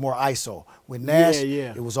now it's more ISO. With Nash,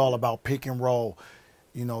 it was all about pick and roll.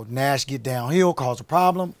 Nash get downhill, cause a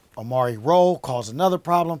problem. Amari roll, cause another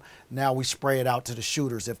problem. Now we spray it out to the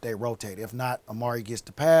shooters if they rotate. If not, Amari gets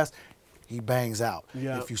the pass. he bangs out.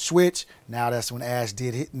 Yeah. If you switch, now that's when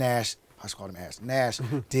Nash, I just called him Ash. Nash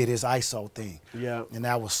did his ISO thing. Yeah. And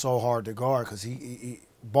that was so hard to guard because he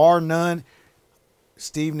bar none,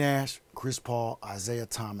 Steve Nash, Chris Paul, Isaiah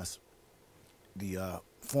Thomas, the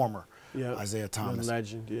former Isaiah Thomas.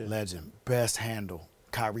 Legend, yeah. Legend. Best handle,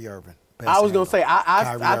 Kyrie Irving. I was going to say,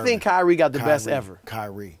 I think Kyrie got the best ever.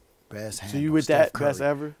 Kyrie. Best handle. So you with Steph that Curry, best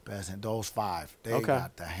ever? Best and those 5. They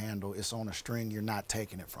got the handle. It's on a string. You're not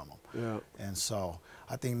taking it from them. Yeah. And so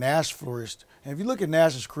I think Nash flourished. And if you look at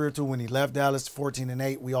Nash's career too, when he left Dallas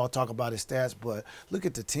 14-8, we all talk about his stats, but look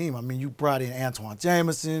at the team. I mean, you brought in Antoine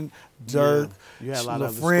Jameson, Dirk,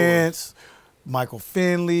 LaFrance, Michael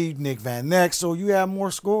Finley, Nick Van Neck. So you have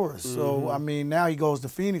more scorers. So I mean, now he goes to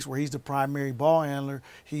Phoenix where he's the primary ball handler.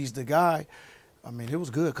 He's the guy. I mean, it was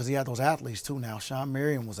good because he had those athletes too now. Sean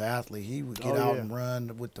Marion was an athlete. He would get out and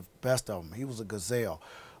run with the best of them. He was a gazelle.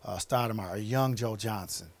 Stoudemire, a young Joe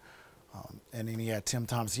Johnson. And then he had Tim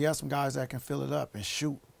Thomas. He had some guys that can fill it up and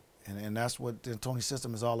shoot. And that's what the Tony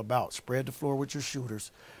system is all about. Spread the floor with your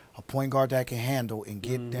shooters, a point guard that can handle and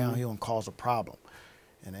get downhill and cause a problem.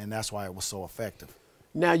 And that's why it was so effective.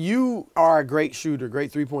 Now, you are a great shooter,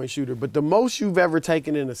 great three-point shooter, but the most you've ever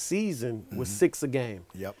taken in a season was 6 a game.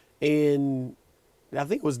 Yep. And I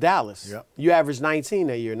think it was Dallas. Yep. You averaged 19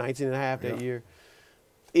 that year, 19 and a half that year.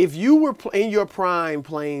 If you were in your prime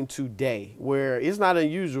playing today, where it's not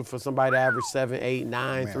unusual for somebody to average 7, 8,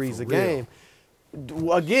 9 threes a game,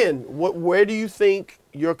 again, where do you think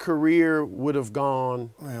your career would have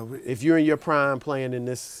gone if you're in your prime playing in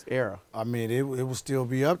this era? I mean, it would still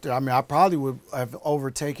be up there. I mean, I probably would have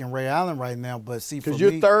overtaken Ray Allen right now, but see, for me,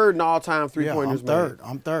 because you're third in all-time three-pointers.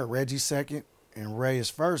 I'm third. Reggie's second, and Ray is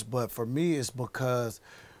first. But for me, it's because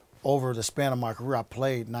over the span of my career, I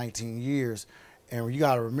played 19 years. And you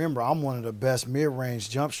got to remember, I'm one of the best mid-range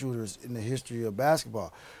jump shooters in the history of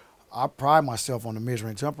basketball. I pride myself on the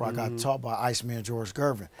mid-range jumper. I got taught by Iceman George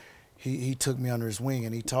Gervin. He took me under his wing,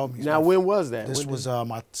 and he told me. Now, when was that? This was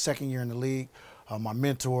my second year in the league. My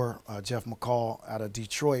mentor, Jeff McCall, out of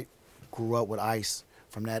Detroit, grew up with Ice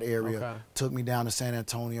from that area. Took me down to San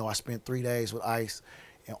Antonio. I spent 3 days with Ice,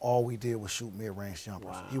 and all we did was shoot mid-range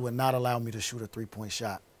jumpers. He would not allow me to shoot a three-point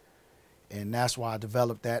shot, and that's why I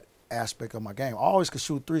developed that aspect of my game. I always could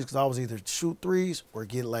shoot threes because I was either shoot threes or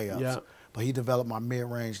get layups. But he developed my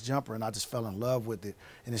mid-range jumper, and I just fell in love with it.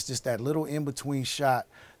 And it's just that little in-between shot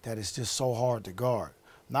that is just so hard to guard.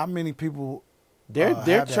 Not many people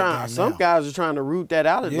they're trying. Some guys are trying to root that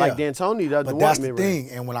out, like D'Antoni doesn't want. But that's the thing.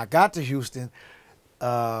 And when I got to Houston,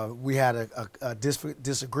 we had a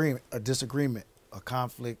disagreement, a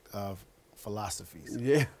conflict of philosophies.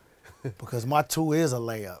 Yeah. Because my 2 is a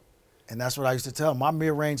layup. And that's what I used to tell him. My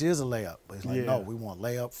mid-range is a layup. But he's like, no, we want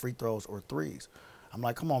layup, free throws, or threes. I'm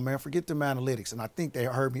like, come on, man, forget them analytics. And I think they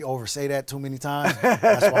heard me oversay that too many times.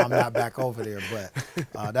 That's why I'm not back over there.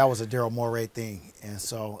 But that was a Daryl Morey thing. And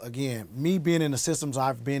so, again, me being in the systems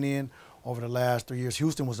I've been in over the last 3 years,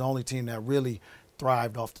 Houston was the only team that really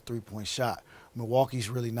thrived off the three-point shot. Milwaukee's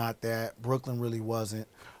really not that. Brooklyn really wasn't.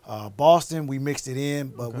 Boston, we mixed it in,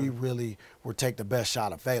 but we really would take the best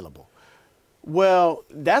shot available. Well,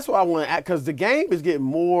 that's what I want to add, because the game is getting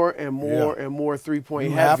more and more and more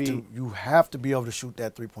three-point heavy. You have to be able to shoot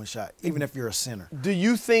that three-point shot, even if you're a center. Do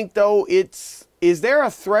you think, though, is there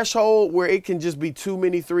a threshold where it can just be too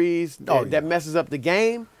many threes that messes up the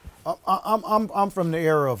game? I'm from the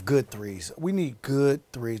era of good threes. We need good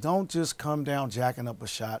threes. Don't just come down jacking up a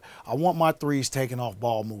shot. I want my threes taking off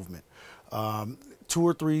ball movement. 2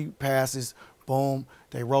 or 3 passes, boom,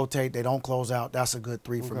 they rotate, they don't close out. That's a good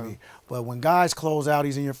three for me. But when guys close out,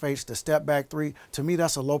 he's in your face, the step back three, to me,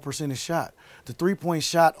 that's a low percentage shot. The three-point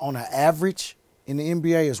shot on an average in the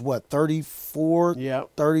NBA is what, 34,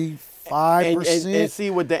 35%? And see,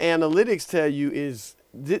 what the analytics tell you is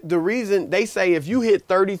the reason they say if you hit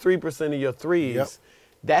 33% of your threes,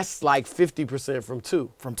 that's like 50% from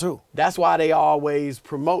 2. From 2. That's why they always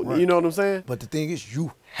promote. You know what I'm saying? But the thing is,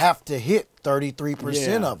 you have to hit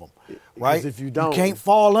 33% of them, right? If you don't, you can't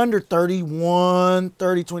fall under 31,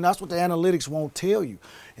 32. That's what the analytics won't tell you.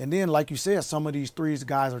 And then, like you said, some of these threes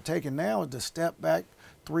guys are taking now, the step back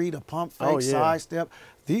 3, the pump fake, side step.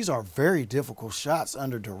 These are very difficult shots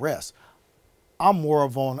under duress. I'm more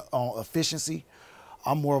of on efficiency.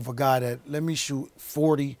 I'm more of a guy that let me shoot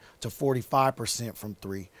 40 to 45% from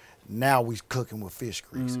 3. Now we cooking with fish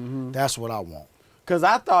grease. That's what I want. Because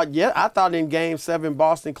I thought in Game 7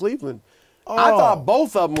 Boston-Cleveland, I thought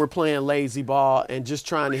both of them were playing lazy ball and just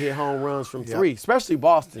trying to hit home runs from three, especially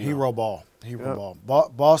Boston. Hero ball.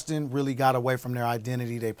 Boston really got away from their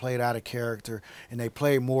identity. They played out of character, and they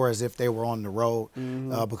played more as if they were on the road.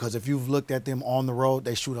 Because if you've looked at them on the road,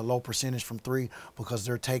 they shoot a low percentage from three because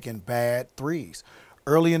they're taking bad threes.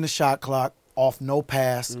 Early in the shot clock, off no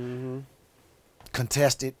pass,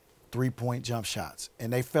 contested three-point jump shots.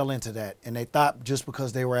 And they fell into that. And they thought just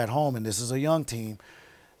because they were at home, and this is a young team,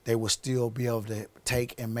 they would still be able to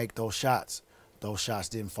take and make those shots. Those shots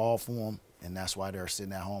didn't fall for them, and that's why they're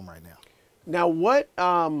sitting at home right now. Now,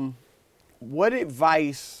 what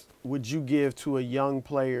advice would you give to a young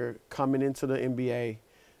player coming into the NBA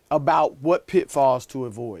about what pitfalls to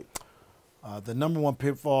avoid? The number one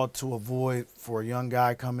pitfall to avoid for a young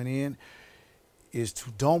guy coming in is to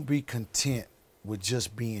don't be content with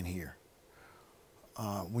just being here.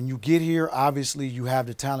 When you get here, obviously you have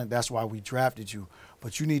the talent. That's why we drafted you.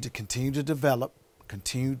 But you need to continue to develop,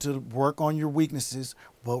 continue to work on your weaknesses,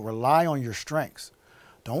 but rely on your strengths.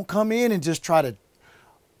 Don't come in and just try to,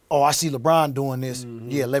 oh, I see LeBron doing this.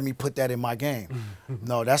 Yeah, let me put that in my game.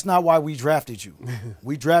 No, that's not why we drafted you.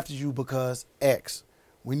 We drafted you because X.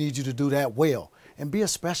 We need you to do that well and be a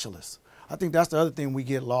specialist. I think that's the other thing we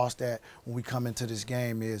get lost at when we come into this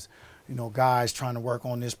game is, you know, guys trying to work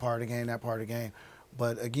on this part of the game, that part of the game.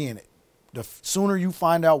 But again, the sooner you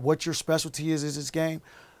find out what your specialty is in this game,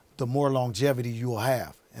 the more longevity you will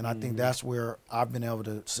have. And I think that's where I've been able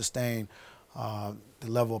to sustain the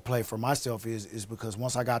level of play for myself is because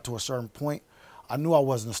once I got to a certain point, I knew I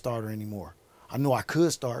wasn't a starter anymore. I knew I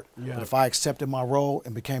could start, but if I accepted my role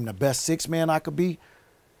and became the best six man I could be,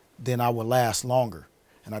 then I would last longer.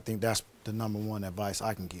 And I think that's the number one advice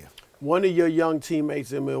I can give. One of your young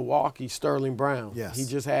teammates in Milwaukee, Sterling Brown, yes, he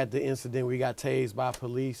just had the incident where he got tased by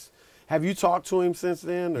police. Have you talked to him since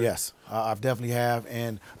then? Or? Yes, I've definitely have.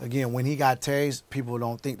 And again, when he got tased, people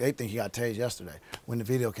they think he got tased yesterday when the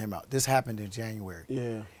video came out. This happened in January.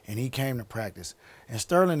 Yeah. And he came to practice. And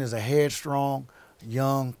Sterling is a headstrong,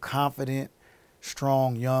 young, confident,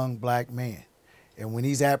 strong, young black man. And when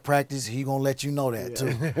he's at practice, he gonna let you know that too.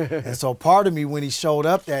 And so part of me, when he showed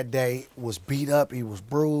up that day, was beat up. He was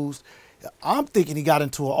bruised. I'm thinking he got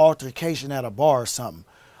into an altercation at a bar or something.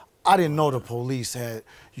 I didn't know the police had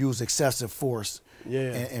used excessive force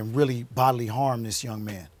and really bodily harmed this young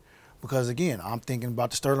man. Because, again, I'm thinking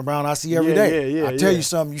about the Sterling Brown I see every day. I tell you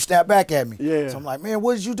something, you snap back at me. So I'm like, man,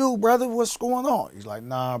 what did you do, brother? What's going on? He's like,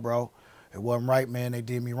 nah, bro, it wasn't right, man. They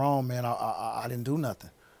did me wrong, man. I didn't do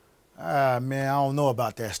nothing. Man, I don't know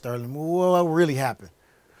about that, Sterling. What really happened?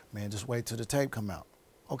 Man, just wait till the tape come out.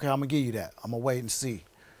 Okay, I'm going to give you that. I'm going to wait and see.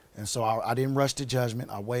 And so I didn't rush to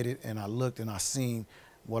judgment. I waited, and I looked, and I seen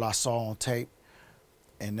what I saw on tape,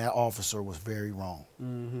 and that officer was very wrong.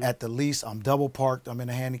 At the least, I'm double parked. I'm in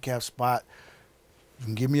a handicapped spot. You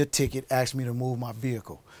can give me a ticket, ask me to move my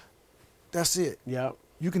vehicle. That's it. Yep.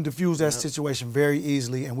 You can diffuse that situation very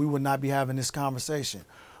easily, and we would not be having this conversation.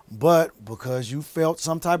 But because you felt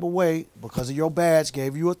some type of way, because of your badge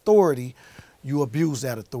gave you authority, you abused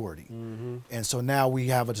that authority. And so now we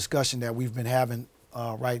have a discussion that we've been having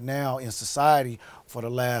right now in society for the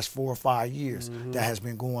last 4 or 5 years that has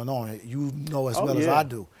been going on. You know as well as I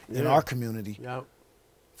do in our community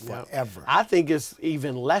forever. I think it's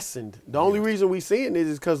even lessened. The only reason we seeing it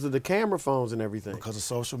is because of the camera phones and everything. Because of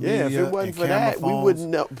social media. Yeah, if it wasn't for that, we wouldn't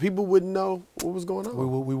know. People wouldn't know what was going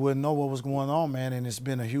on. We wouldn't know what was going on, man, and it's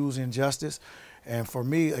been a huge injustice. And for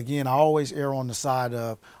me, again, I always err on the side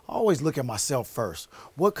of, I always look at myself first.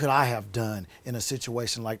 What could I have done in a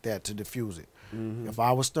situation like that to diffuse it? If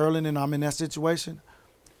I was Sterling and I'm in that situation,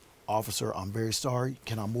 officer, I'm very sorry.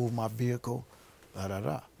 Can I move my vehicle?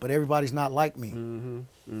 But everybody's not like me.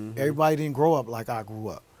 Everybody didn't grow up like I grew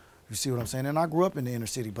up. You see what I'm saying? And I grew up in the inner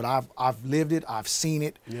city, but I've lived it, I've seen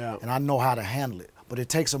it, and I know how to handle it. But it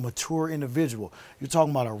takes a mature individual. You're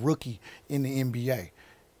talking about a rookie in the NBA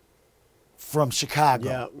from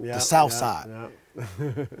Chicago, the South Side.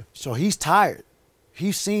 So he's tired.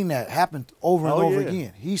 He's seen that happen over and over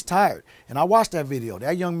again. He's tired. And I watched that video.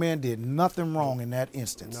 That young man did nothing wrong in that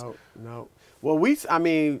instance. No. Well,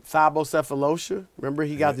 thyrocephalosha, remember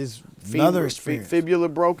he got this fibula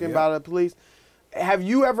broken by the police. Have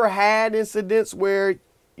you ever had incidents where,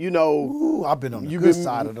 you know. Ooh, I've been on the good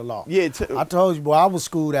side of the law. Yeah. I told you, boy, I was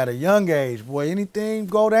schooled at a young age. Boy, anything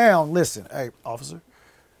go down, listen, hey, officer,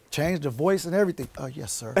 change the voice and everything.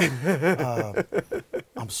 Yes, sir.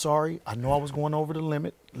 I'm sorry. I know I was going over the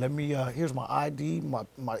limit. Let me, here's my ID,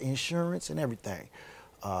 my insurance and everything.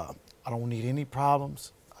 I don't need any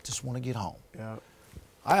problems. I just want to get home.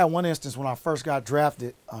 I had one instance when I first got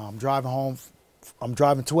drafted, driving home I'm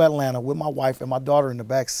driving to Atlanta with my wife and my daughter in the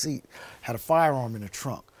back seat. Had a firearm in the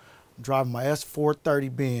trunk. I'm driving my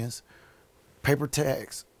S430 Benz, paper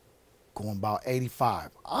tags, going about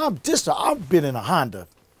 85. I've been in a Honda.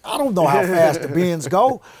 I don't know how fast the Benz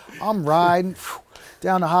go. I'm riding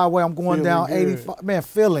down the highway. I'm going down 85. Man,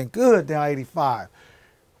 feeling good down 85.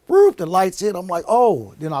 Whoop, the lights hit. I'm like,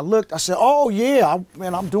 oh. Then I looked. I said, oh, yeah,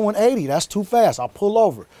 man, I'm doing 80. That's too fast. I pull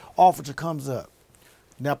over. Officer comes up.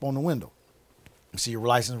 Nap on the window. You see your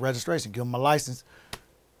license and registration. Give him my license.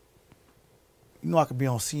 You know I could be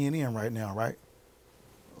on CNN right now, right?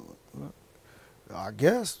 I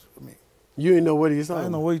guess. I mean, you didn't know what he was talking about. I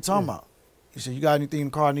didn't know what he talking about. He said, you got anything in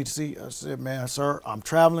the car I need to see? I said, man, sir, I'm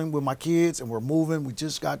traveling with my kids and we're moving. We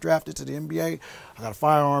just got drafted to the NBA. I got a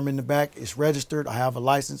firearm in the back. It's registered. I have a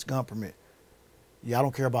license, gun permit. Yeah, I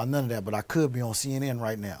don't care about none of that, but I could be on CNN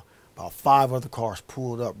right now. About 5 other cars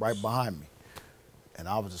pulled up right behind me. And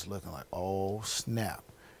I was just looking like, oh, snap.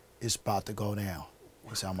 It's about to go down.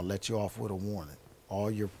 He said, I'm going to let you off with a warning.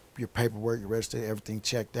 All your paperwork, your registered, everything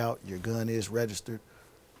checked out. Your gun is registered.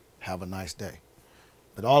 Have a nice day.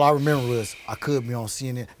 But all I remember was I could be on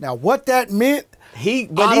CNN. Now, what that meant, I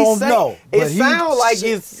don't know. It sounds like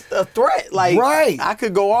it's a threat. Like, right. I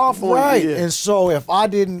could go off on right. it. Yeah. And so if I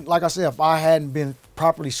didn't, like I said, if I hadn't been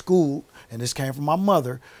properly schooled, and this came from my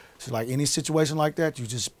mother, she's like, any situation like that, you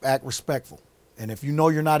just act respectful. And if you know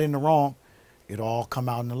you're not in the wrong, it all come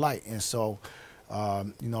out in the light. And so,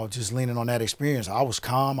 you know, just leaning on that experience, I was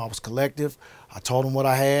calm, I was collective. I told him what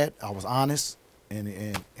I had. I was honest. And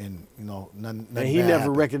you know, nothing and he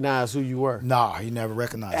never recognized who you were? Nah, he never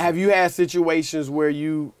recognized Have you had situations where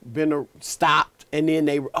you been stopped and then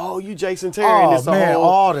they were, oh, you Jason Terry? Oh, and it's man,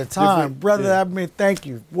 all the time. different- Brother, yeah. I mean, thank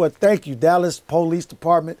you. Thank you, Dallas Police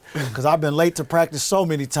Department, because I've been late to practice so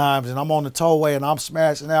many times, and I'm on the tollway, and I'm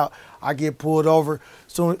smashing out. I get pulled over.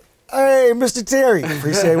 So, hey, Mr. Terry,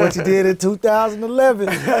 appreciate what you did in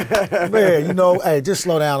 2011. Man, you know, hey, just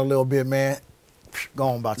slow down a little bit, man. Go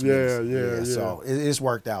on about your business. Yeah. So it's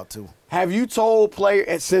worked out too. Have you told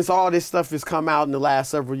players, since all this stuff has come out in the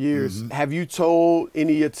last several years, have you told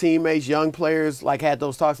any of your teammates, young players, like had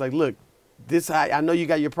those talks like, look, this how, I know you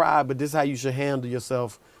got your pride, but this is how you should handle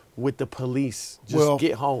yourself with the police. Just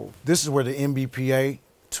get home. This is where the NBPA,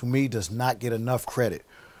 to me, does not get enough credit,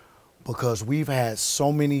 because we've had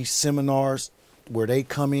so many seminars where they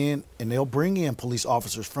come in and they'll bring in police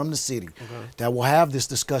officers from the city that will have this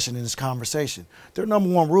discussion and this conversation. Their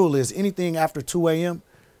 #1 rule is anything after 2 a.m.,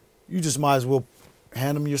 you just might as well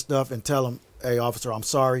hand them your stuff and tell them, hey, officer, I'm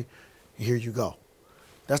sorry, here you go.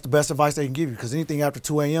 That's the best advice they can give you, because anything after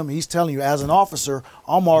 2 a.m., he's telling you, as an officer,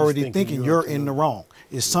 I'm already thinking you're in the wrong.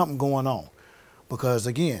 There's something going on. Because,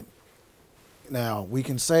 again, now, we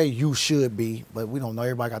can say you should be, but we don't know.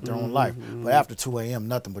 Everybody got their own life. But after 2 a.m.,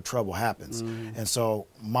 nothing but trouble happens. And so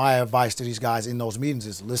my advice to these guys in those meetings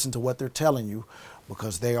is listen to what they're telling you,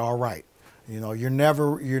 because they are right. You know, you're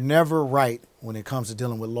never right when it comes to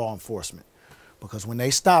dealing with law enforcement, because when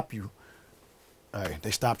they stop you, hey,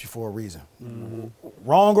 they stopped you for a reason.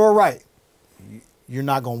 Wrong or right, you're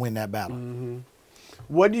not going to win that battle.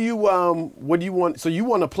 What do you want? So you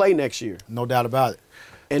want to play next year? No doubt about it.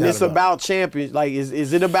 And it's about champions. Like,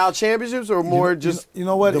 is it about championships or more you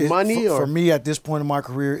know what? The money? For me, at this point in my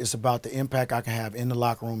career, it's about the impact I can have in the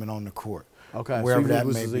locker room and on the court. Okay, wherever so that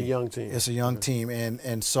may be. It's a young team. It's a young team,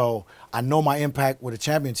 and so I know my impact with a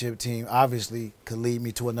championship team obviously could lead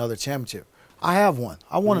me to another championship. I have one.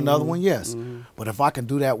 I want another one, yes. But if I can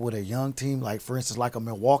do that with a young team, like for instance, like a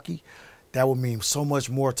Milwaukee, that would mean so much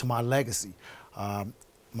more to my legacy.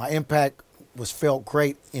 My impact was felt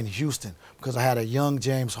great in Houston because I had a young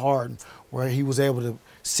James Harden where he was able to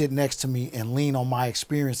sit next to me and lean on my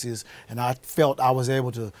experiences, and I felt I was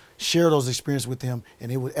able to share those experiences with him,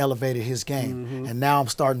 and it would elevate his game. And now I'm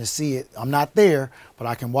starting to see it. I'm not there, but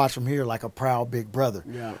I can watch from here like a proud big brother,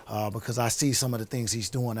 because I see some of the things he's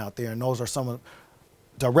doing out there, and those are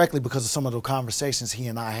directly because of some of the conversations he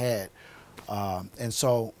and I had. And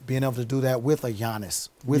so being able to do that with a Giannis,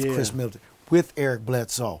 with Chris Middleton, with Eric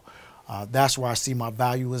Bledsoe, that's where I see my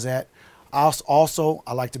value is at. Also,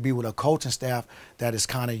 I like to be with a coaching staff that is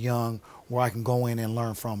kind of young, where I can go in and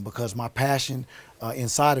learn from, because my passion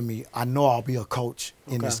inside of me, I know I'll be a coach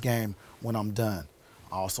in this game when I'm done.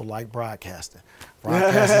 I also like broadcasting.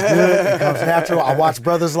 Broadcasting is good. It comes natural. I watch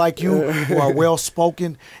brothers like you who are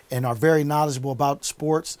well-spoken and are very knowledgeable about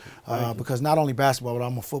sports, because not only basketball, but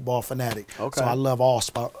I'm a football fanatic. So I love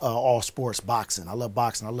all sports, boxing. I love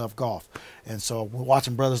boxing. I love golf. And so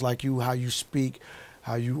watching brothers like you, how you speak,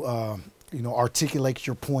 how you articulate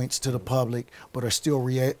your points to the public, but are still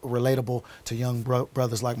relatable to young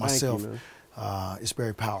brothers like myself, it's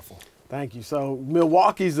very powerful. Thank you. So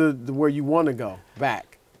Milwaukee's where you want to go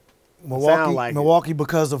back. Milwaukee,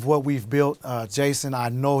 because of what we've built. Jason, I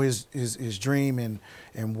know his dream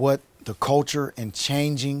and what the culture and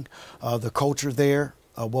changing the culture there.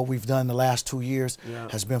 What we've done the last 2 years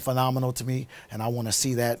has been phenomenal to me, and I want to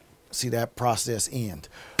see that process end.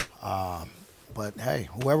 But hey,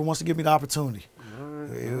 whoever wants to give me the opportunity,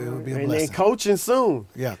 it would be a blessing. And coaching soon.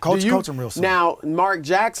 Yeah, coaching real soon. Now, Mark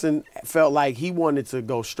Jackson felt like he wanted to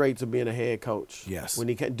go straight to being a head coach. Yes.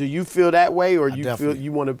 Do you feel that way, or you feel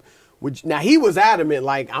you want to? Now he was adamant,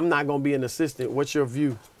 like, I'm not going to be an assistant. What's your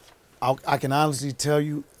view? I can honestly tell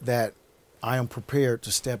you that I am prepared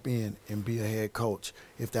to step in and be a head coach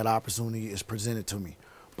if that opportunity is presented to me.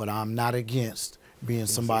 But I'm not against being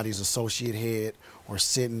somebody's associate head or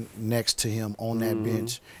sitting next to him on that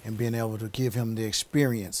bench and being able to give him the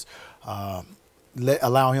experience,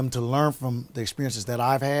 allow him to learn from the experiences that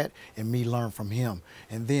I've had and me learn from him,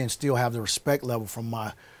 and then still have the respect level from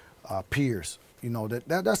my peers. You know,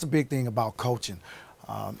 that's the big thing about coaching.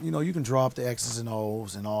 You know, you can draw up the X's and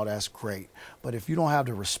O's and all that's great, but if you don't have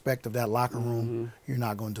the respect of that locker room, you're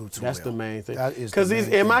not going to do too well. That's the main thing. Because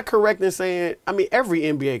am I correct in saying, I mean, every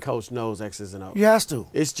NBA coach knows X's and O's. He has to.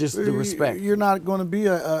 It's just the respect. You're not going to be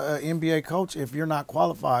a NBA coach if you're not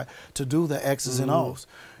qualified to do the X's and O's.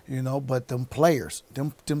 You know, but them players,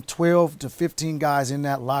 them 12 to 15 guys in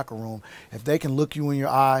that locker room, if they can look you in your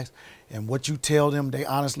eyes and what you tell them, they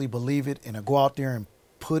honestly believe it, and go out there and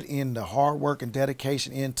put in the hard work and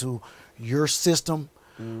dedication into your system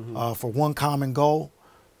for one common goal,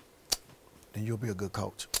 then you'll be a good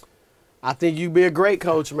coach. I think you'd be a great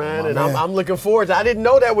coach, man, I'm looking forward to it. I didn't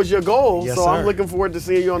know that was your goal, so I'm looking forward to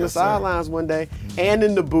seeing you on the sidelines one day and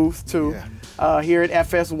in the booth, too, here at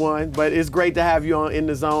FS1. But it's great to have you in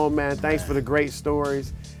the zone, man. Thanks for the great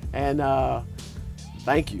stories, and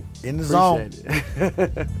thank you. In the zone.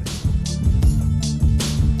 Appreciate it.